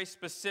narrow. It's very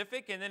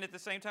specific, and then at the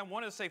same time,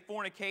 one will say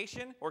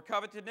fornication or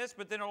covetousness,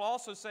 but then it'll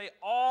also say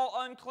all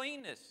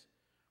uncleanness.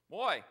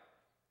 Boy,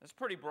 that's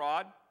pretty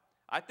broad.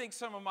 I think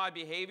some of my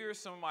behaviors,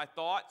 some of my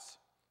thoughts,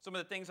 some of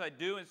the things I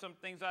do and some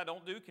things I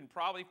don't do can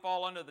probably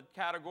fall under the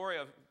category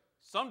of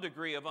some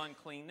degree of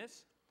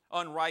uncleanness,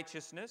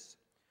 unrighteousness,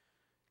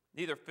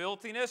 neither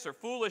filthiness or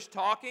foolish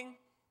talking.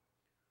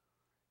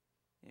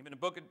 Even the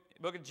book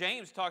of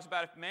James talks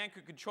about if man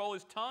could control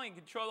his tongue, he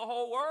could control the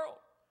whole world.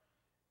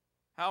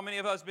 How many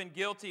of us have been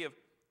guilty of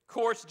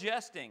coarse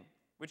jesting,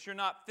 which are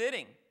not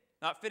fitting?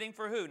 Not fitting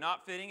for who?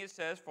 Not fitting, it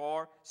says,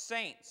 for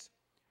saints,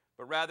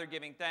 but rather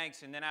giving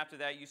thanks. And then after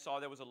that, you saw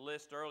there was a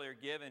list earlier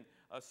given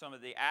of some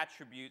of the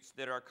attributes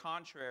that are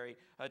contrary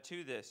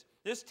to this.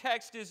 This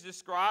text is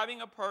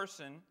describing a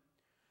person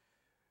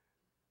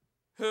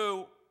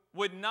who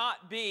would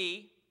not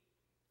be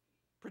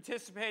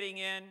participating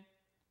in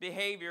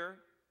behavior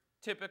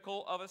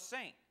typical of a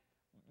saint.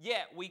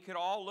 Yet, we could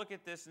all look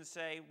at this and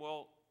say,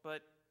 well,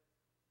 but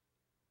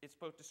it's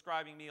both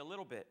describing me a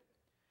little bit.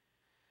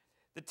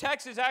 The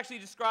text is actually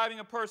describing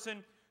a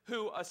person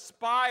who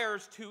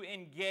aspires to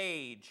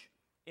engage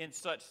in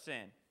such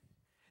sin,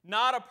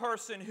 not a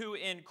person who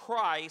in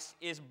Christ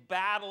is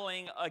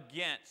battling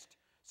against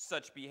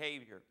such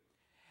behavior.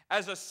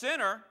 As a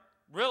sinner,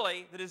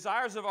 really, the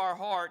desires of our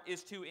heart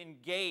is to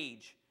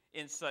engage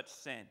in such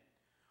sin.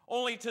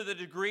 Only to the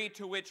degree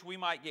to which we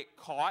might get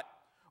caught,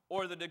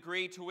 or the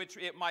degree to which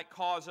it might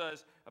cause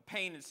us a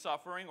pain and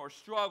suffering or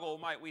struggle,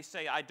 might we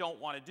say, I don't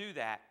want to do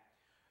that.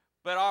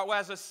 But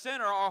as a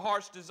sinner, our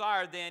heart's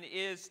desire then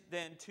is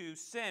then to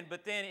sin.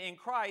 But then in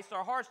Christ,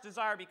 our heart's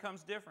desire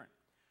becomes different.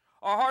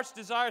 Our heart's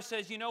desire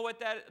says, you know what,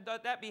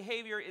 that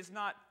behavior is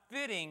not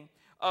fitting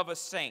of a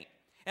saint.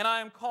 And I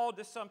am called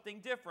to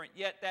something different,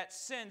 yet that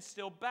sin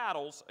still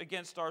battles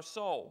against our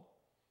soul.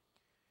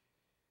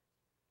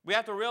 We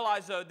have to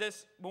realize, though,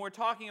 this, when we're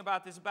talking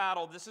about this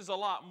battle, this is a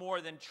lot more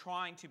than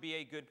trying to be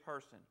a good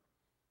person.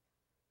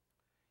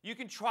 You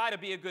can try to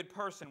be a good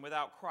person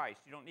without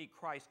Christ. You don't need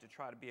Christ to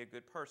try to be a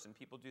good person.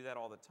 People do that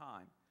all the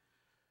time.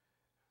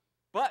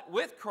 But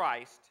with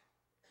Christ,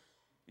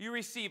 you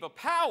receive a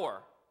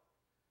power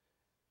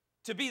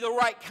to be the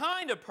right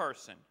kind of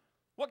person.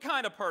 What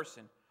kind of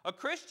person? A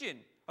Christian,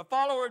 a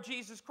follower of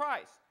Jesus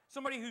Christ,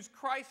 somebody who's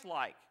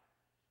Christ-like,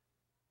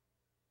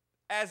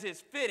 as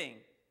is fitting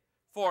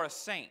for a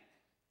saint.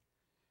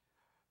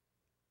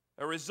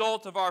 A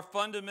result of our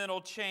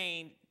fundamental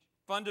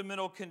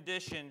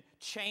condition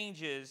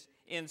changes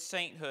in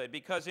sainthood,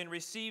 because in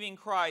receiving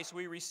Christ,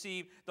 we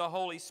receive the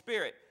Holy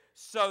Spirit.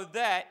 So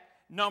that,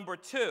 number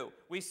 2,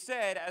 we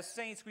said as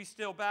saints we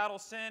still battle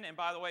sin. And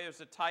by the way,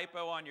 there's a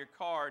typo on your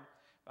card.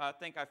 I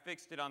think I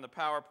fixed it on the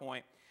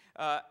PowerPoint.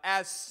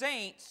 As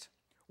saints,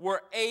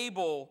 we're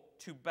able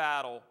to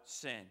battle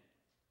sin.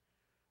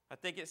 I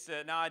think it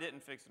said, no, I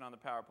didn't fix it on the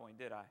PowerPoint,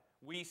 did I?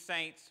 We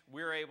saints,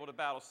 we're able to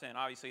battle sin.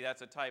 Obviously,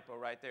 that's a typo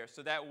right there.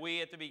 So that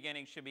we at the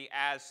beginning should be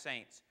as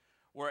saints,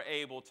 we're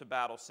able to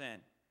battle sin.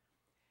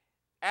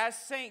 As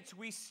saints,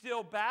 we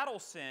still battle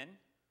sin.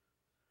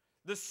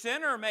 The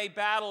sinner may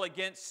battle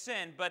against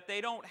sin, but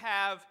they don't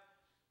have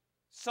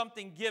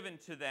something given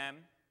to them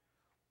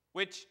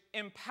which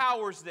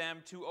empowers them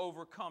to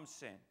overcome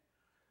sin.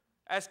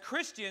 As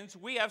Christians,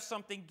 we have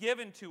something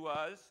given to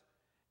us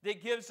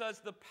that gives us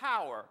the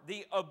power,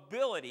 the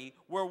ability,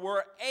 where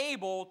we're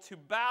able to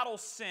battle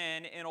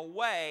sin in a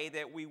way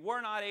that we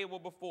were not able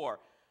before.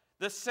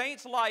 The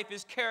saint's life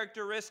is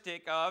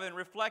characteristic of and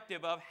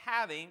reflective of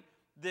having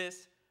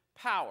this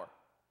power.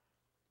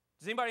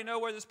 Does anybody know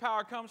where this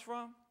power comes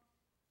from?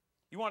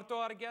 You want to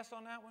throw out a guess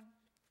on that one?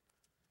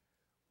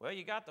 Well,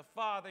 you got the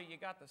Father, you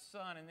got the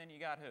Son, and then you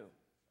got who?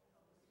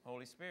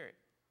 Holy Spirit.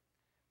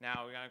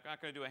 Now, we're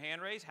not going to do a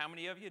hand raise. How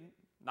many of you,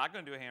 not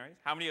going to do a hand raise,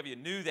 how many of you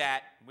knew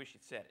that and wish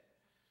you'd said it?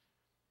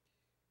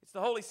 It's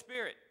the Holy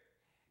Spirit.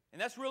 And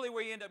that's really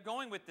where you end up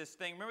going with this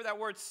thing. Remember that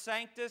word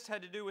sanctus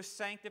had to do with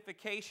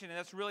sanctification, and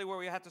that's really where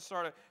we have to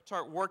start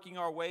working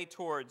our way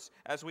towards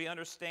as we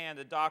understand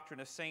the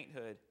doctrine of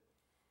sainthood.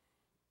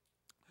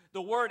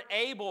 The word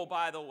able,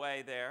 by the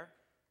way, there,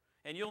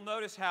 and you'll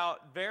notice how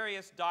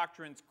various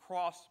doctrines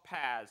cross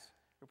paths.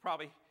 You'll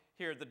probably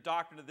hear the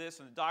doctrine of this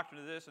and the doctrine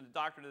of this and the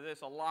doctrine of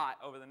this a lot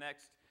over the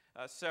next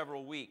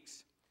several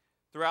weeks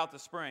throughout the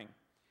spring.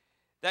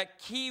 That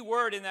key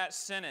word in that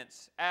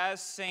sentence,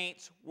 as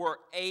saints were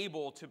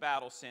able to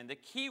battle sin. The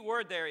key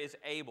word there is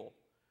able.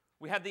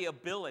 We have the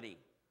ability.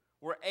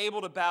 We're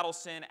able to battle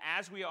sin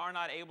as we are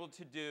not able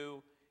to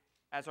do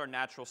as our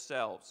natural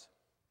selves.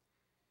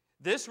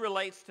 This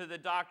relates to the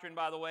doctrine,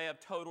 by the way,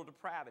 of total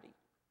depravity.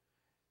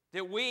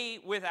 That we,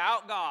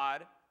 without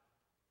God,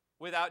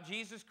 without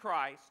Jesus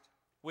Christ,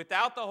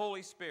 without the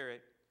Holy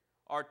Spirit,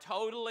 are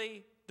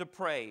totally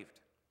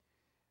depraved.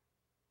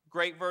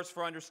 Great verse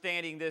for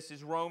understanding this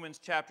is Romans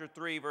chapter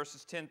 3,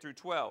 verses 10 through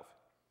 12.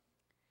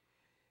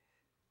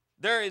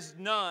 There is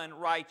none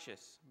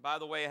righteous. By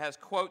the way, it has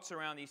quotes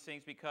around these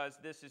things because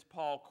this is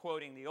Paul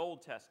quoting the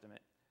Old Testament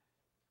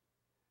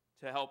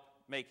to help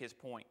make his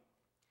point.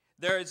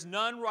 There is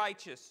none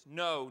righteous,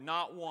 no,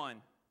 not one.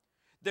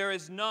 There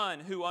is none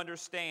who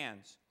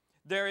understands.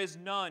 There is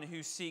none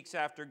who seeks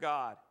after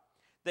God.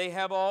 They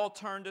have all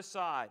turned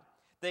aside.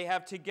 They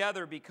have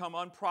together become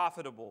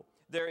unprofitable.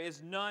 There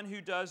is none who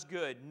does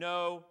good,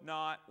 no,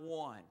 not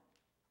one.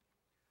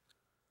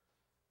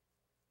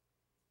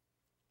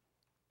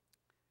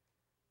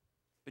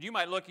 But you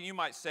might look and you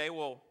might say,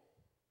 well,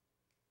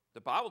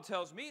 the Bible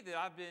tells me that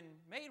I've been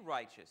made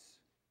righteous.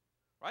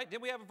 Right?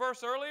 Didn't we have a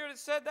verse earlier that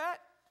said that?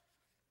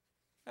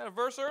 We had a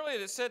verse earlier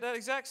that said that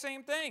exact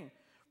same thing.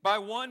 By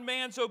one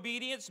man's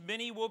obedience,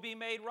 many will be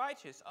made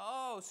righteous.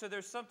 Oh, so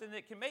there's something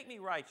that can make me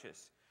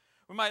righteous.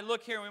 We might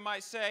look here and we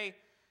might say,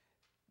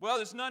 well,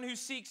 there's none who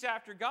seeks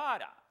after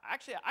God.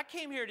 Actually, I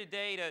came here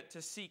today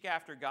to seek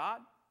after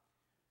God.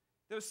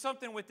 There's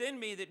something within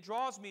me that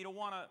draws me to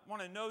want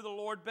to know the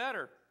Lord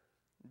better,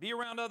 be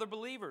around other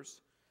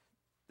believers.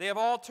 They have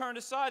all turned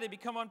aside. They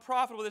become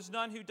unprofitable. There's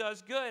none who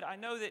does good. I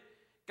know that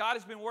God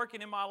has been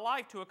working in my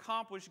life to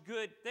accomplish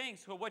good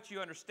things. So what you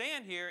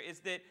understand here is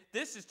that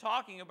this is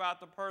talking about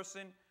the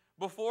person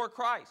before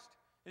Christ.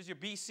 This is your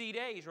BC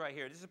days right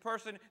here. This is a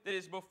person that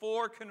is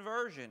before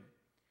conversion.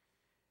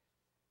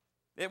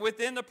 That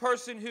within the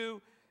person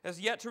who has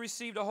yet to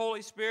receive the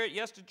Holy Spirit,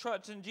 yes, to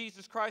trust in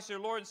Jesus Christ, their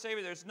Lord and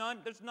Savior, there's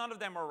none of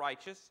them are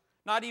righteous,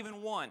 not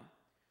even one.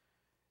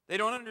 They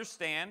don't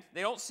understand.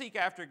 They don't seek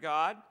after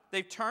God.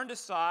 They've turned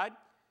aside.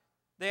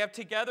 They have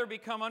together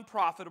become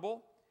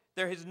unprofitable.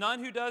 There is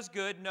none who does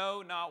good,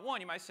 no, not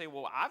one. You might say,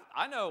 well,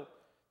 I know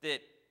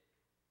that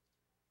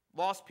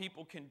lost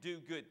people can do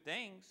good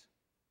things,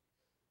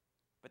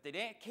 but they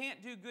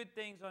can't do good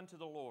things unto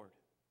the Lord.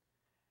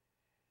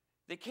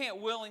 They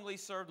can't willingly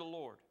serve the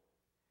Lord.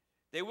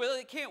 They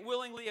can't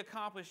willingly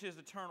accomplish His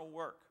eternal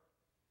work.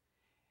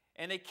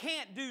 And they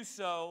can't do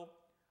so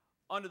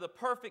under the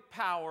perfect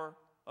power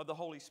of the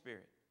Holy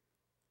Spirit.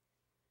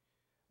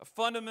 A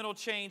fundamental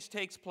change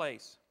takes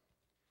place.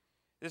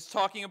 It's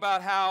talking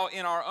about how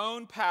in our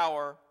own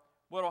power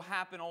what will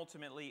happen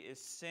ultimately is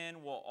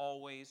sin will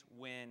always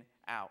win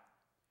out.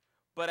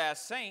 But as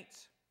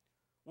saints,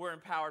 we're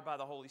empowered by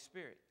the Holy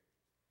Spirit.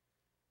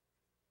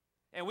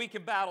 And we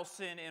can battle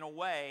sin in a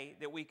way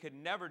that we could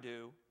never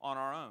do on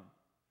our own.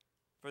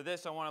 For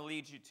this, I want to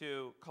lead you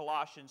to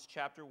Colossians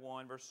chapter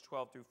 1, verses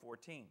 12 through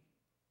 14.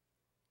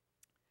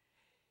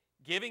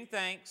 Giving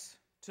thanks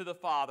to the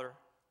Father,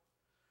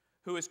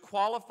 who has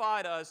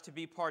qualified us to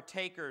be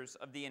partakers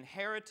of the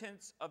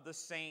inheritance of the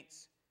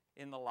saints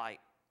in the light.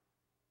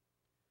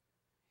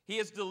 He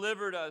has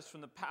delivered us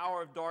from the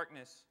power of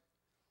darkness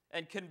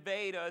and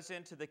conveyed us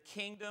into the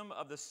kingdom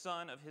of the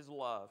Son of His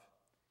love,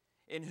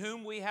 in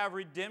whom we have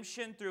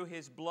redemption through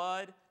His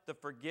blood, the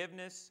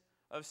forgiveness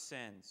of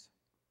sins.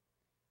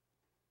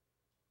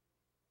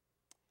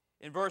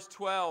 In verse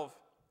 12,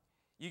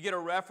 you get a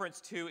reference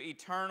to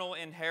eternal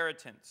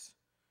inheritance.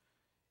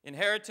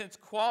 Inheritance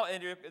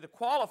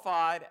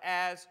qualified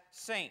as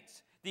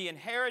saints. The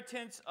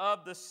inheritance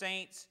of the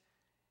saints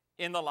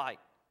in the light.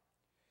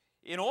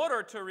 In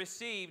order to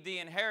receive the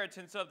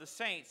inheritance of the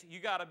saints, you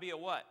got to be a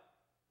what?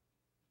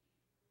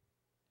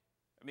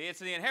 I mean, it's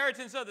the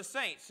inheritance of the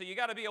saints, so you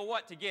got to be a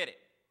what to get it?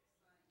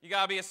 You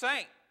got to be a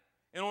saint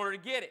in order to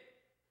get it.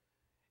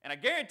 And I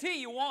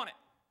guarantee you want it,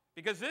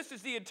 because this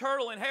is the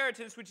eternal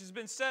inheritance which has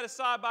been set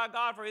aside by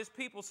God for His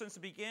people since the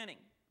beginning.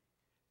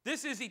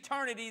 This is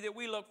eternity that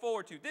we look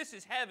forward to. This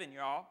is heaven,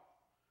 y'all.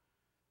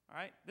 All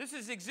right? This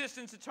is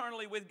existence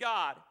eternally with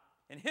God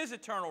and His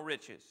eternal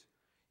riches.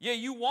 Yeah,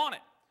 you want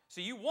it. So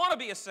you want to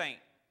be a saint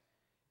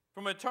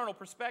from an eternal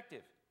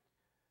perspective.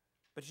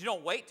 But you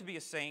don't wait to be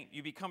a saint.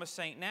 You become a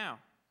saint now.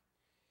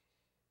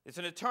 It's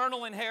an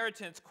eternal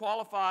inheritance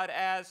qualified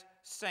as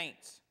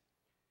saints.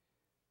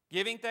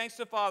 Giving thanks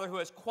to the Father who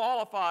has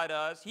qualified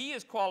us. He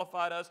has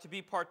qualified us to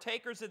be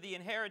partakers of the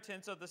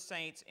inheritance of the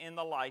saints in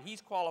the light.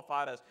 He's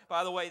qualified us.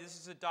 By the way, this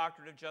is a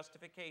doctrine of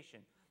justification.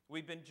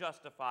 We've been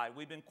justified.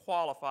 We've been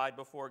qualified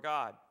before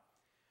God.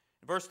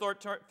 Verse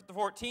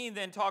 14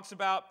 then talks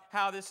about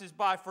how this is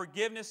by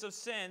forgiveness of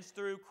sins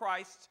through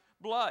Christ's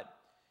blood,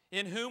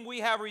 in whom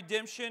we have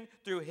redemption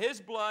through His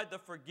blood, the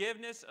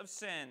forgiveness of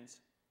sins.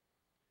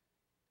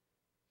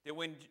 That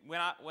when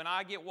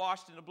I get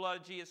washed in the blood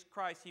of Jesus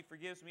Christ, He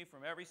forgives me from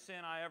every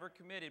sin I ever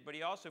committed, but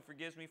He also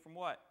forgives me from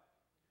what?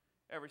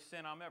 Every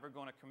sin I'm ever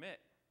going to commit.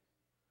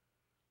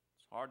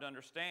 It's hard to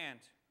understand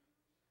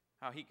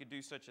how He could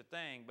do such a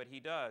thing, but He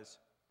does.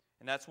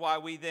 And that's why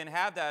we then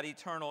have that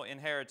eternal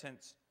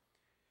inheritance.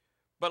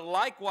 But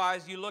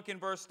likewise, you look in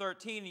verse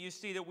 13 and you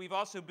see that we've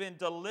also been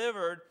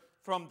delivered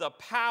from the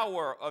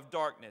power of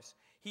darkness.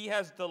 He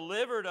has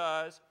delivered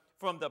us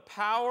from the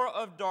power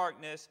of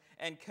darkness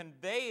and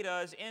conveyed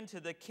us into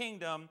the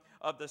kingdom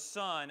of the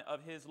Son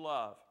of His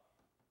love.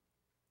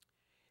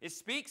 It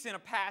speaks in a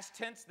past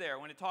tense there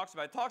when it talks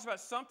about it. It talks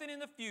about something in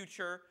the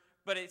future,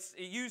 but it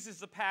uses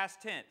the past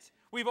tense.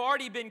 We've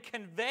already been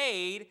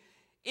conveyed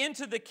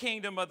into the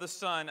kingdom of the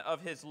Son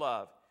of His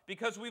love,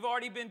 because we've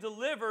already been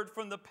delivered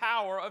from the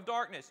power of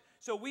darkness.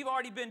 So we've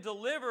already been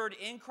delivered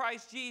in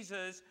Christ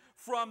Jesus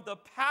from the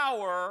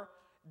power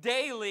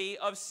daily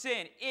of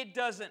sin. It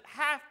doesn't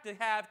have to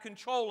have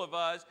control of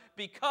us,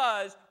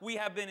 because we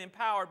have been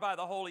empowered by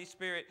the Holy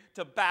Spirit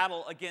to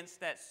battle against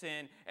that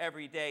sin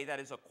every day. That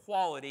is a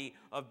quality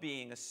of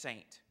being a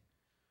saint.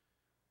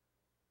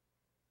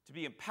 To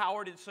be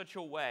empowered in such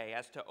a way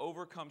as to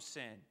overcome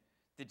sin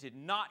that did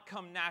not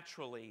come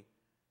naturally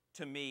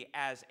to me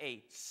as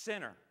a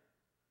sinner,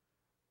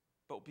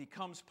 but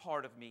becomes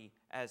part of me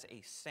as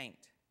a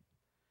saint.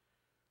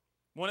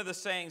 One of the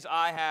sayings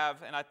I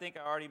have, and I think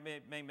I already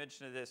made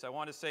mention of this, I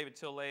want to save it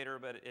till later,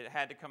 but it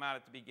had to come out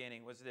at the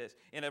beginning, was this.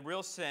 In a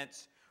real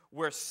sense,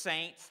 we're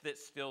saints that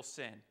still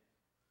sin.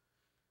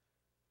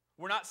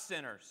 We're not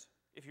sinners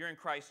if you're in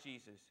Christ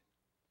Jesus.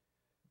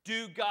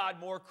 Do God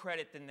more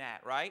credit than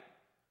that, right?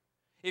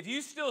 If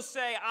you still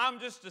say, I'm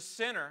just a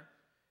sinner,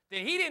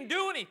 then He didn't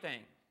do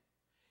anything.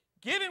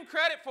 Give Him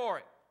credit for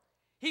it.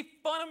 He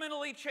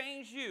fundamentally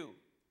changed you.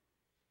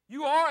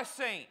 You are a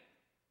saint,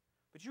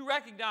 but you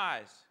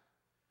recognize,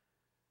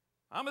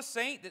 I'm a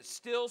saint that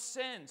still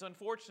sins,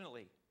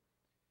 unfortunately.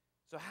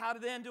 So how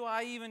then do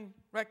I even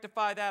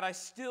rectify that? I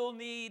still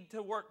need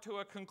to work to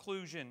a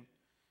conclusion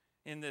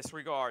in this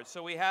regard.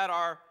 So we had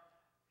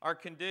our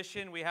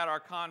condition, we had our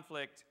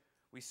conflict.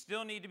 We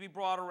still need to be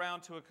brought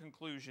around to a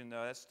conclusion,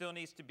 though. That still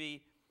needs to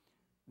be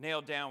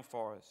nailed down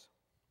for us.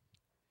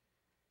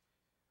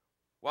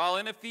 While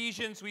in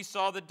Ephesians we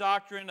saw the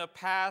doctrine of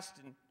past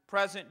and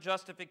present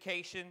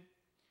justification,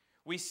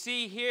 we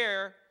see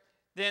here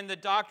then the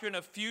doctrine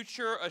of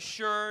future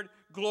assured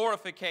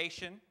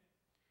glorification,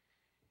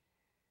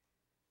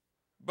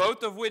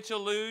 both of which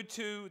allude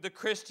to the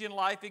Christian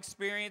life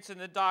experience and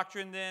the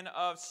doctrine then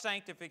of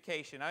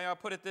sanctification. I'll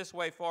put it this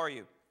way for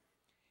you.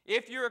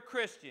 If you're a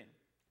Christian,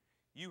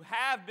 you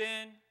have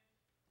been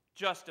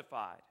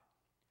justified.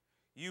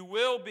 You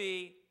will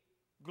be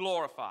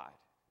glorified.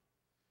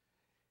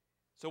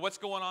 So what's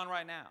going on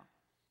right now?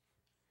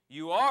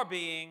 You are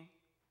being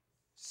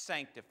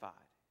sanctified.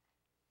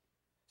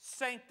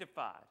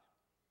 Sanctified.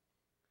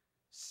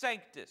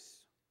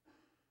 Sanctus.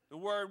 The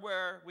word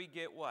where we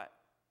get what?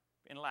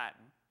 In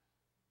Latin,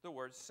 the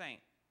word saint.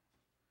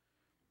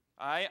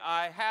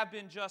 I have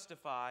been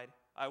justified.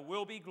 I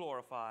will be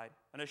glorified.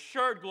 An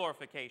assured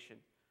glorification.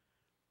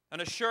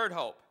 An assured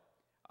hope.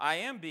 I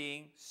am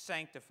being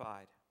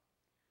sanctified.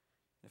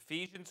 In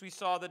Ephesians, we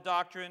saw the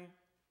doctrine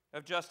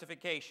of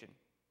justification.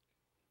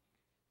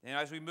 And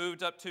as we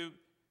moved up to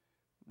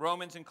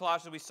Romans and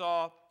Colossians, we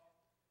saw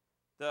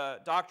the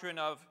doctrine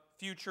of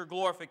future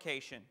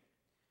glorification.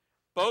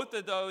 Both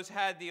of those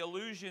had the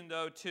allusion,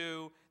 though,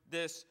 to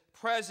this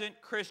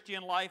present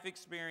Christian life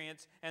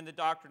experience and the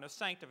doctrine of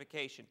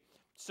sanctification.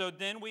 So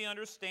then we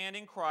understand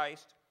in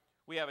Christ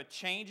we have a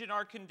change in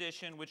our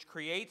condition which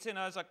creates in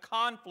us a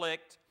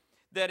conflict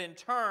that in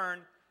turn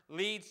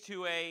leads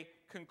to a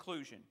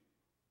conclusion.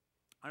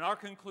 And our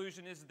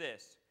conclusion is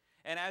this.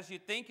 And as you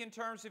think in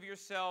terms of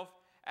yourself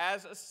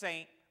as a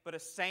saint, but a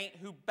saint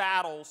who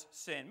battles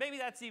sin. Maybe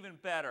that's even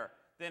better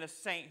than a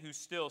saint who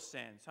still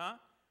sins, huh?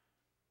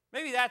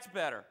 Maybe that's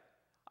better.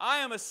 I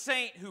am a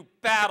saint who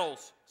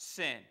battles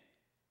sin.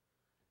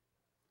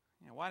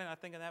 Why didn't I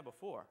think of that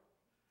before?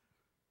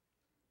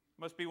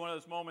 Must be one of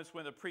those moments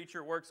when the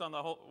preacher works on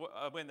the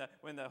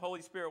when the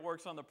Holy Spirit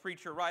works on the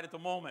preacher right at the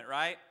moment,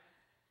 right?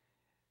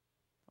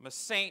 I'm a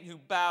saint who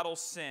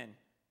battles sin.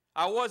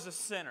 I was a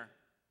sinner.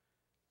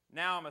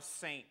 Now I'm a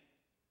saint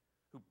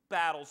who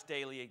battles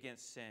daily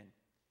against sin.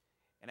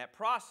 And that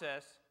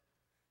process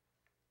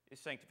is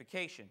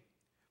sanctification.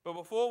 But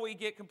before we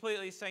get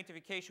completely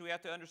sanctification, we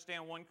have to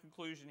understand one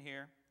conclusion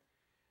here.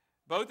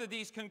 Both of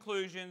these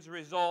conclusions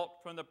result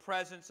from the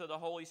presence of the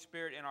Holy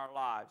Spirit in our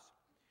lives.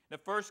 The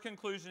first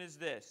conclusion is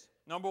this.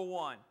 Number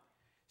one,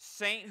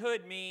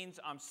 sainthood means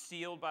I'm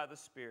sealed by the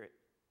Spirit.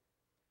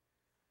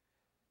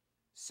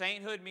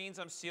 Sainthood means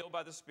I'm sealed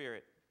by the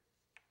Spirit.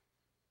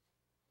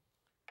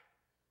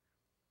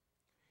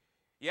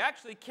 You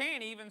actually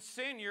can't even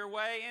sin your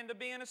way into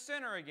being a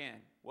sinner again.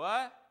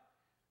 What?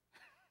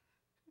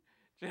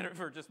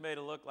 Jennifer just made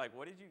it look like,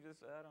 what did you just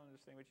say? I don't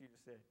understand what you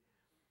just said.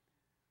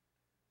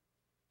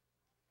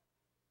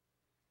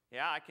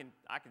 Yeah, I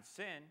can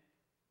sin.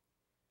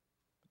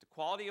 But the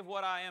quality of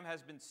what I am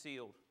has been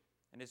sealed.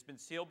 And it's been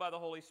sealed by the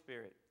Holy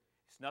Spirit.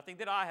 It's nothing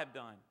that I have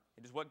done.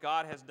 It is what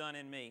God has done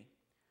in me.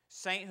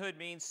 Sainthood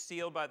means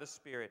sealed by the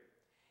Spirit.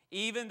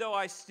 Even though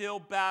I still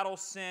battle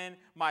sin,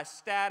 my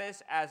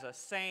status as a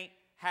saint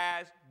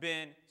has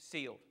been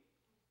sealed.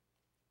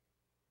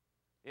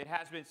 It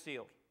has been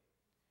sealed.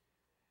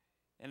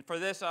 And for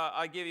this,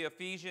 I'll give you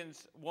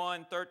Ephesians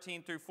 1,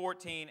 13 through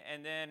 14,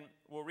 and then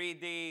we'll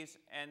read these,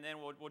 and then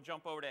we'll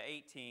jump over to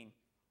 18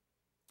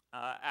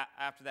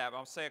 after that. But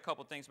I'll say a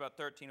couple things about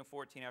 13 and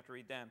 14 after I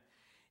read them.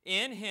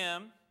 In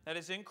Him, that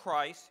is in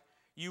Christ,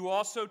 you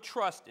also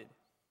trusted.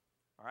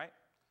 All right?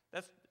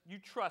 You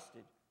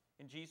trusted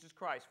in Jesus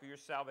Christ for your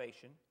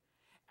salvation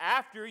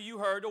after you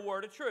heard the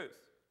word of truth.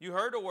 You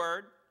heard a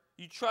word.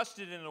 You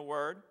trusted in the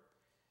word.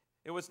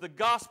 It was the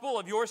gospel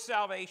of your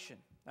salvation.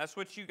 That's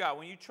what you got.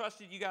 When you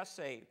trusted, you got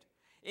saved.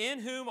 In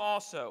whom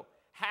also,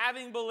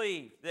 having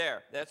believed,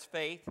 that's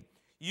faith,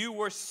 you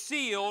were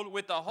sealed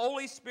with the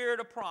Holy Spirit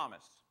of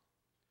promise.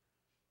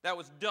 That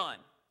was done.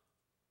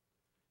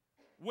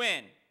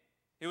 When?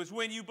 It was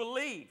when you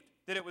believed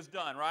that it was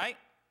done, right?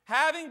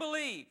 Having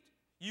believed,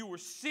 you were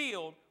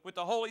sealed with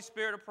the Holy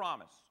Spirit of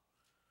promise.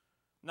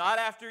 Not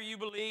after you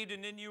believed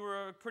and then you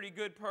were a pretty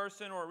good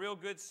person or a real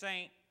good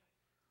saint,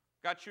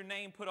 got your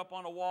name put up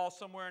on a wall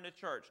somewhere in the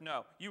church.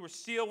 No, you were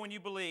sealed when you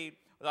believed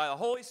by the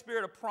Holy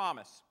Spirit of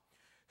promise,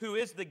 who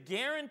is the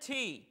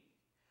guarantee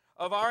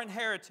of our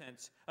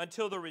inheritance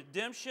until the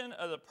redemption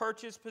of the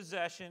purchased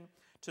possession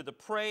to the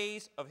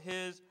praise of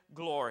His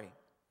glory.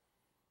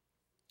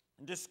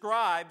 It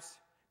describes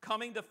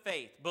coming to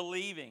faith,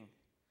 believing,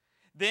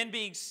 then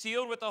being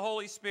sealed with the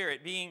Holy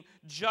Spirit, being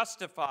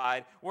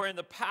justified, wherein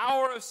the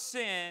power of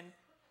sin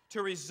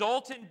to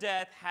result in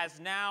death has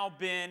now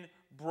been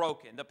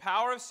broken. The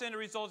power of sin to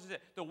result in death.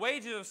 The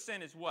wages of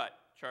sin is what,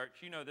 church?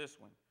 You know this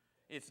one.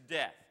 It's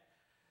death.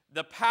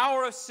 The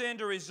power of sin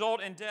to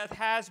result in death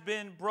has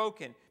been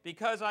broken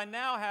because I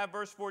now have,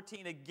 verse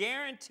 14, a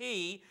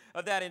guarantee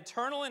of that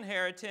eternal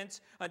inheritance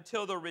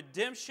until the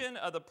redemption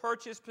of the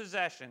purchased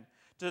possession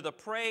to the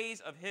praise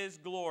of His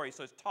glory.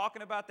 So it's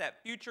talking about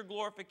that future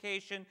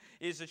glorification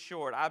is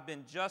assured. I've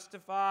been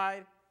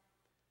justified.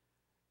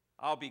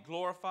 I'll be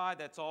glorified.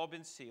 That's all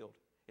been sealed.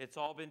 It's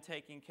all been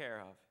taken care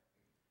of.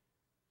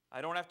 I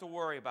don't have to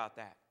worry about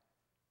that.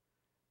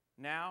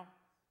 Now,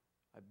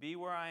 I be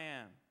where I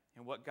am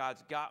and what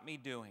God's got me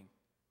doing.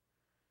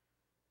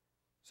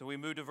 So we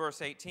move to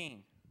verse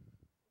 18.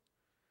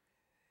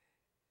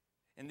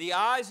 In the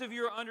eyes of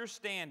your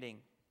understanding,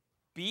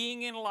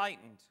 being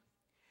enlightened,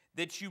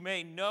 that you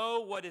may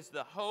know what is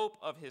the hope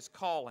of His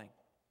calling,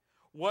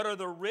 what are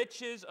the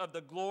riches of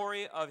the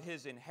glory of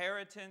His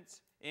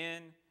inheritance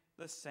in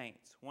the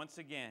saints. Once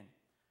again,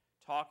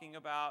 talking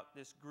about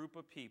this group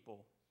of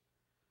people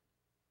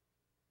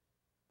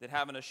that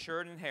have an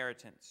assured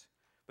inheritance.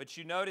 But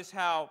you notice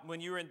how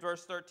when you're in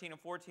verse 13 and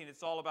 14,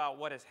 it's all about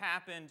what has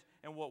happened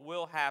and what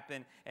will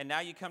happen. And now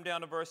you come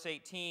down to verse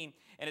 18,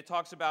 and it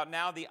talks about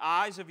now the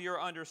eyes of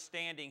your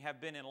understanding have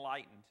been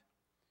enlightened.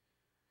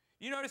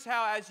 You notice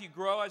how as you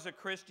grow as a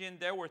Christian,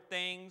 there were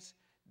things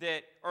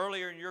that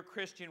earlier in your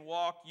Christian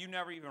walk you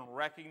never even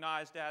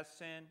recognized as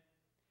sin.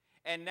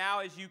 And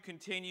now as you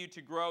continue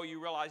to grow, you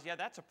realize, yeah,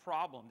 that's a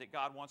problem that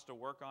God wants to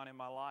work on in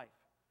my life.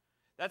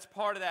 That's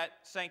part of that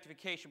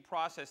sanctification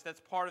process. That's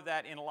part of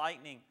that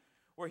enlightening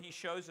where He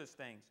shows us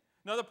things.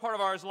 Another part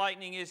of our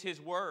enlightening is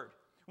His Word.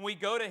 When we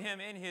go to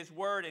Him in His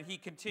Word and He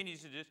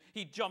continues to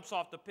He jumps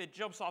off the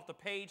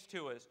page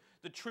to us,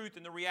 the truth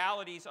and the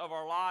realities of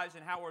our lives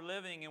and how we're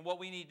living and what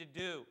we need to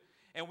do.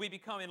 And we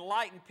become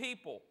enlightened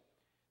people.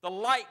 The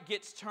light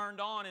gets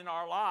turned on in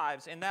our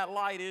lives, and that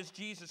light is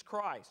Jesus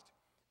Christ,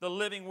 the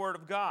living Word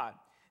of God.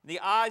 The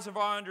eyes of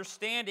our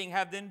understanding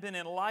have then been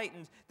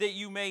enlightened, that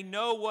you may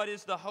know what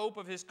is the hope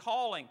of His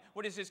calling.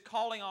 What is His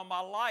calling on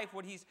my life?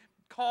 What He's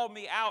called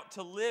me out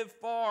to live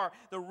for,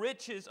 the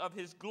riches of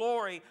His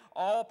glory,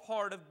 all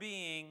part of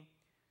being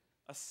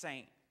a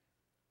saint.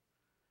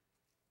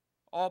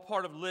 All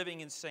part of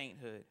living in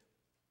sainthood.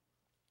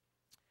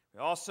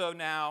 We also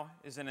now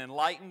is an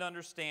enlightened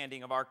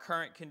understanding of our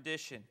current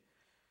condition,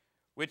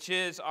 which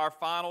is our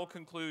final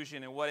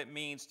conclusion in what it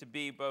means to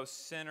be both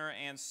sinner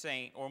and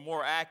saint, or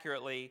more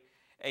accurately,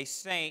 a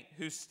saint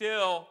who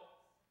still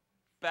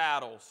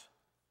battles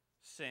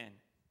sin.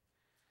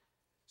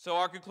 So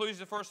our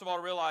conclusion is, first of all,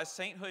 to realize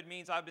sainthood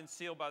means I've been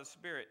sealed by the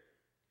Spirit.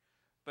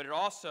 But it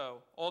also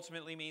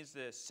ultimately means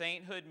this.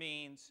 Sainthood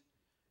means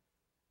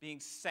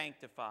being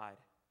sanctified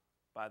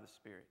by the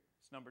Spirit.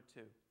 It's number 2.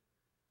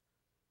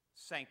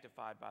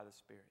 Sanctified by the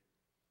Spirit.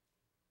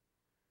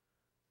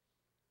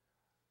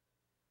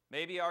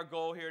 Maybe our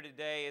goal here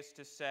today is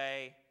to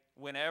say,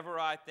 whenever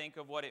I think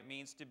of what it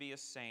means to be a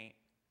saint,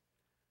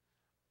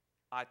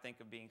 I think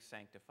of being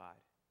sanctified.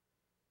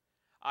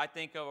 I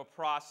think of a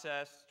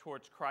process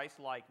towards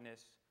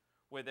Christ-likeness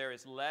where there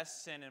is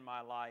less sin in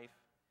my life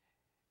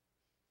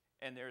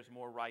and there is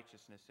more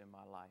righteousness in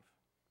my life.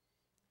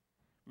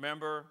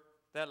 Remember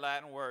that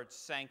Latin word,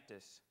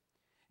 sanctus.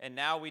 And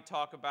now we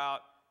talk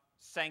about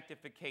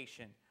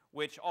sanctification,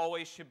 which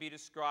always should be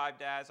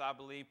described as, I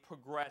believe,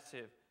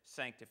 progressive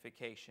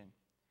sanctification.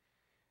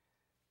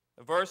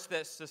 The verse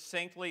that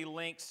succinctly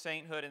links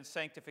sainthood and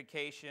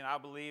sanctification, I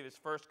believe, is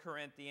 1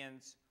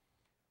 Corinthians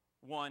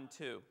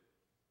 1:2.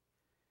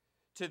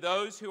 To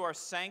those who are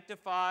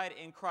sanctified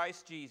in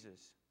Christ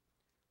Jesus,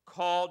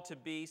 called to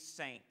be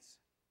saints,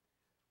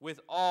 with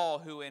all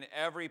who in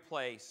every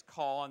place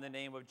call on the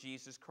name of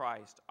Jesus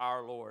Christ,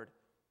 our Lord,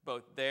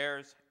 both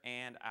theirs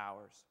and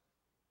ours.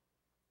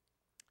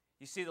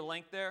 You see the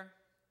link there?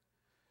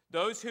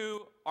 Those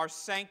who are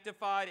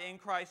sanctified in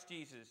Christ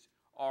Jesus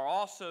are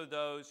also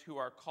those who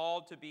are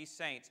called to be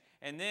saints.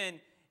 And then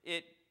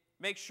it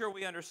makes sure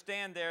we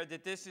understand there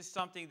that this is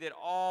something that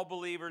all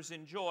believers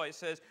enjoy. It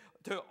says,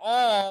 to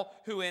all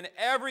who in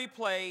every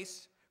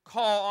place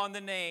call on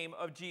the name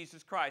of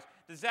Jesus Christ.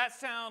 Does that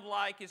sound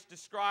like it's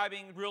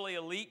describing really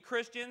elite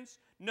Christians?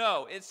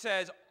 No, it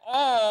says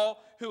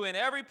all who in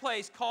every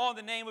place call on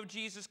the name of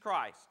Jesus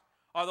Christ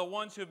are the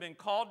ones who have been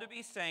called to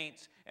be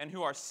saints and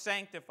who are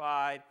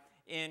sanctified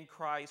in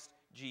Christ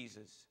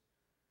Jesus.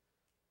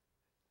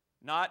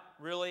 Not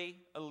really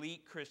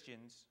elite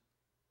Christians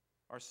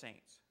are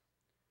saints.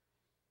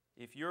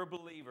 If you're a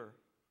believer,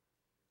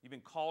 you've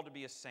been called to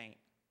be a saint.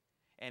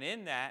 And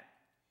in that,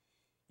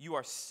 you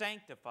are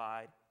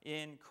sanctified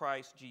in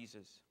Christ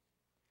Jesus.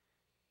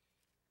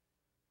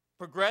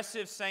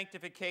 Progressive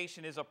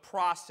sanctification is a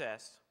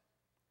process.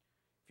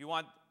 If you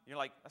want, you're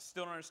like, I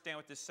still don't understand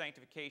what this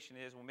sanctification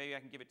is. Well, maybe I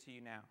can give it to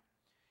you now.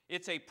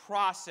 It's a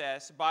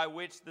process by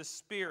which the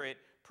Spirit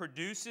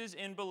produces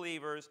in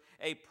believers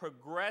a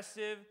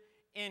progressive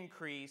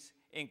increase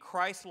in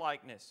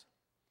Christ-likeness.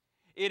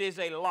 It is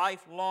a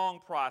lifelong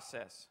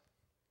process.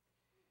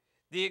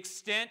 The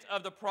extent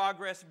of the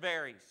progress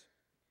varies.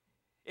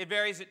 It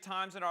varies at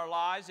times in our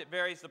lives. It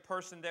varies the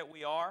person that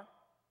we are.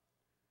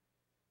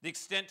 The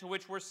extent to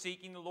which we're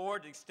seeking the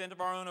Lord, the extent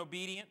of our own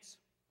obedience.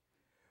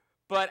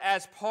 But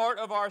as part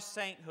of our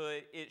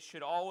sainthood, it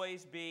should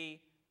always be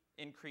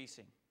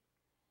increasing.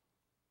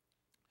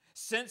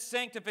 Since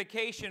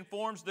sanctification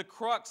forms the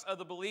crux of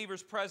the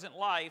believer's present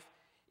life,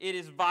 it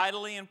is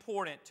vitally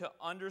important to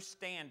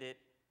understand it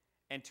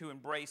and to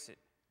embrace it.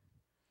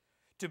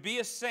 To be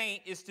a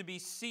saint is to be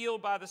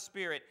sealed by the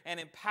Spirit and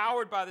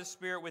empowered by the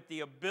Spirit with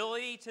the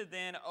ability to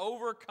then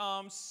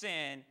overcome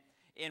sin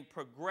in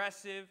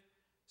progressive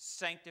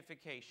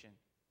sanctification.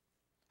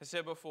 I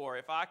said before,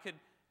 if I could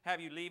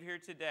have you leave here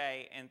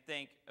today and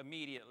think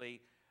immediately,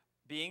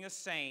 being a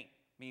saint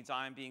means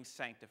I'm being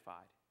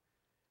sanctified,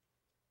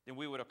 then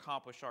we would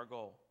accomplish our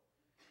goal.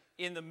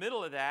 In the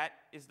middle of that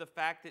is the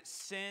fact that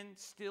sin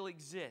still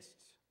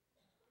exists.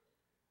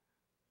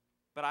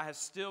 But I have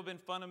still been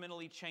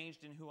fundamentally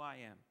changed in who I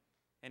am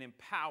and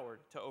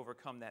empowered to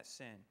overcome that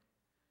sin.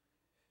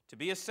 To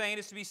be a saint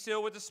is to be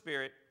sealed with the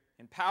Spirit,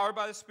 Empowered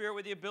by the Spirit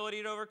with the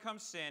ability to overcome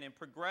sin and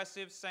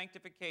progressive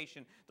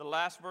sanctification. The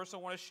last verse I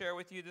want to share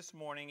with you this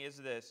morning is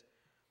this.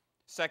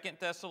 2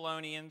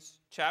 Thessalonians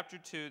chapter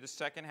 2, the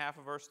second half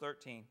of verse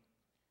 13.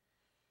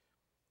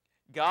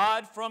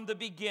 God from the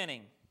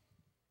beginning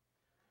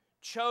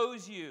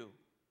chose you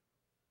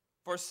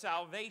for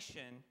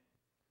salvation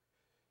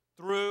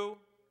through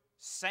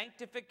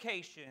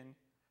sanctification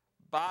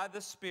by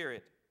the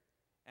Spirit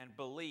and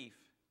belief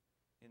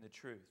in the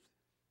truth.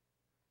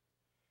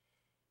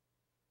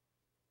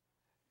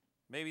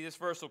 Maybe this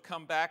verse will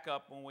come back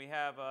up when we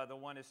have the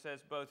one that says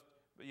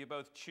you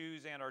both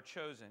choose and are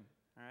chosen.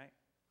 All right?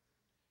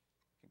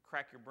 You can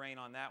crack your brain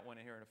on that one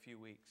here in a few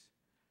weeks.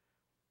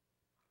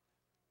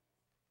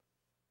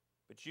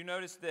 But you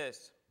notice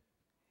this.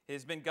 It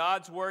has been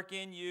God's work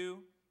in you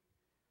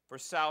for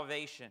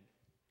salvation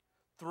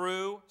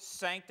through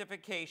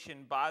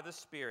sanctification by the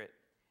Spirit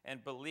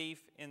and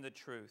belief in the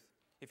truth.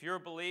 If you're a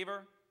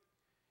believer,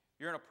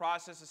 you're in a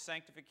process of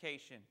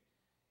sanctification.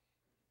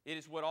 It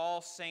is what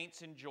all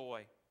saints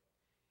enjoy.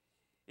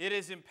 It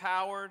is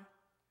empowered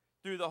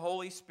through the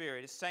Holy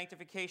Spirit. It's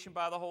sanctification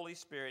by the Holy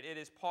Spirit. It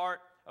is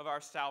part of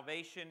our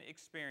salvation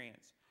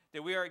experience.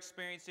 That we are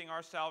experiencing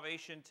our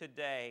salvation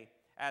today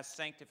as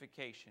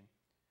sanctification.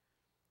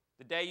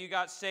 The day you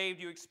got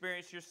saved, you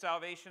experienced your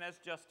salvation as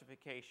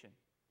justification.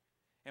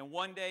 And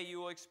one day you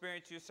will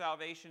experience your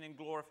salvation in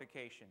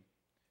glorification.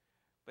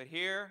 But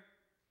here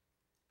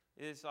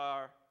is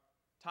our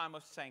time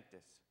of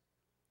sanctus.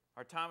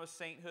 Our time of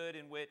sainthood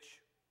in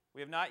which we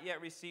have not yet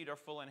received our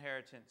full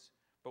inheritance,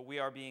 but we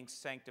are being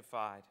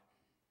sanctified.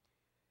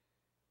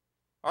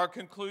 Our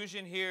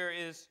conclusion here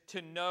is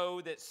to know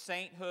that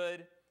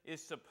sainthood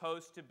is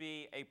supposed to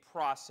be a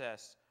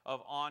process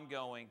of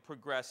ongoing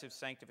progressive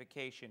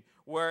sanctification,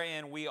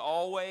 wherein we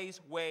always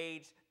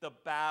wage the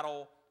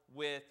battle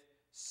with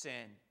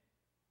sin.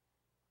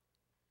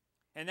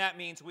 And that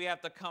means we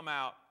have to come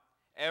out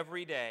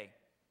every day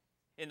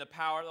in the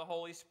power of the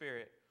Holy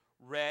Spirit,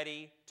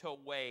 ready to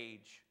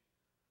wage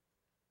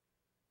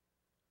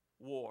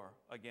war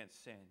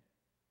against sin.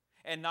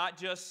 And not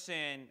just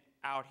sin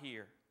out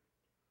here,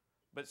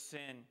 but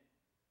sin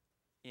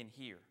in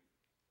here,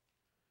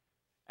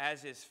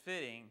 as is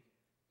fitting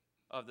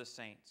of the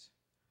saints.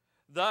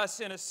 Thus,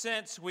 in a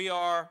sense, we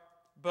are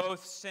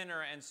both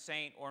sinner and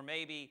saint, or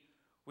maybe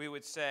we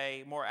would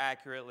say more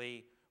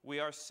accurately, we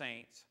are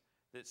saints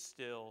that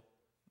still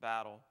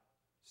battle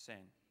sin.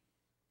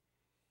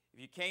 If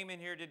you came in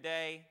here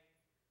today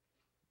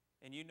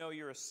and you know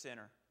you're a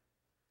sinner,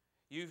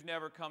 you've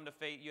never come to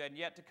faith, you had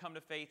yet to come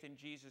to faith in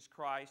Jesus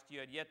Christ, you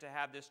had yet to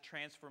have this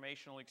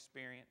transformational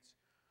experience,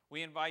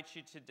 we invite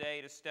you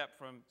today to step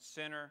from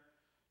sinner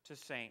to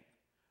saint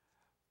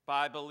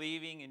by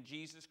believing in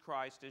Jesus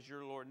Christ as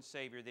your Lord and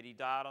Savior, that He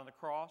died on the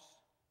cross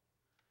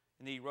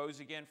and that He rose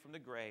again from the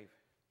grave.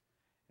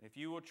 And if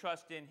you will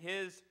trust in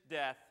His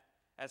death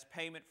as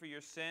payment for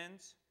your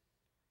sins,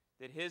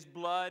 that His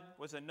blood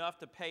was enough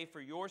to pay for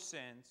your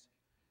sins,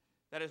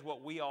 that is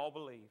what we all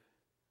believe.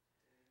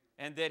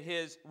 And that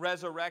His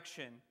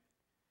resurrection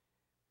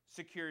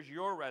secures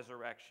your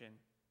resurrection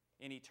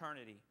in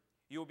eternity.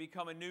 You will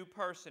become a new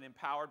person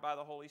empowered by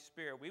the Holy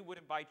Spirit. We would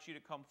invite you to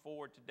come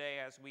forward today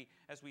as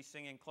we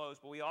sing and close.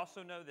 But we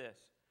also know this.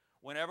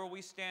 Whenever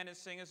we stand and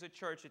sing as a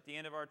church at the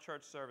end of our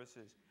church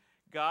services,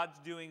 God's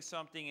doing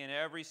something in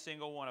every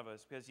single one of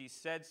us because He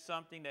said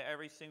something to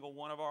every single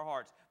one of our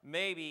hearts.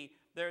 Maybe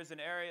there's an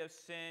area of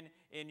sin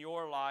in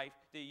your life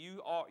that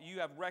you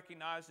have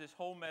recognized this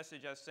whole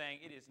message as saying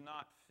it is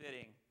not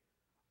fitting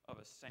of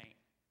a saint.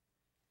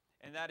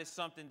 And that is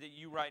something that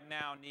you right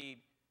now need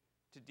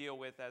to deal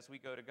with as we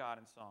go to God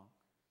in song.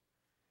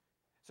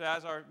 So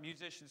as our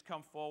musicians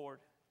come forward,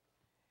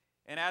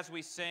 and as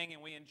we sing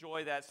and we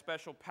enjoy that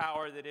special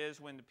power that is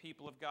when the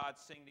people of God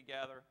sing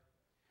together,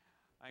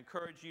 I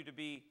encourage you to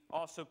be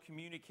also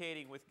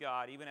communicating with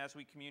God, even as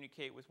we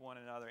communicate with one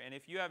another. And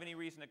if you have any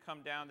reason to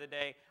come down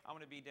today, I'm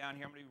going to be down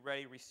here. I'm going to be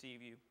ready to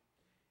receive you.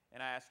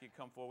 And I ask you to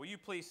come forward. Will you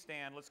please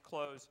stand? Let's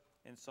close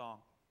in song.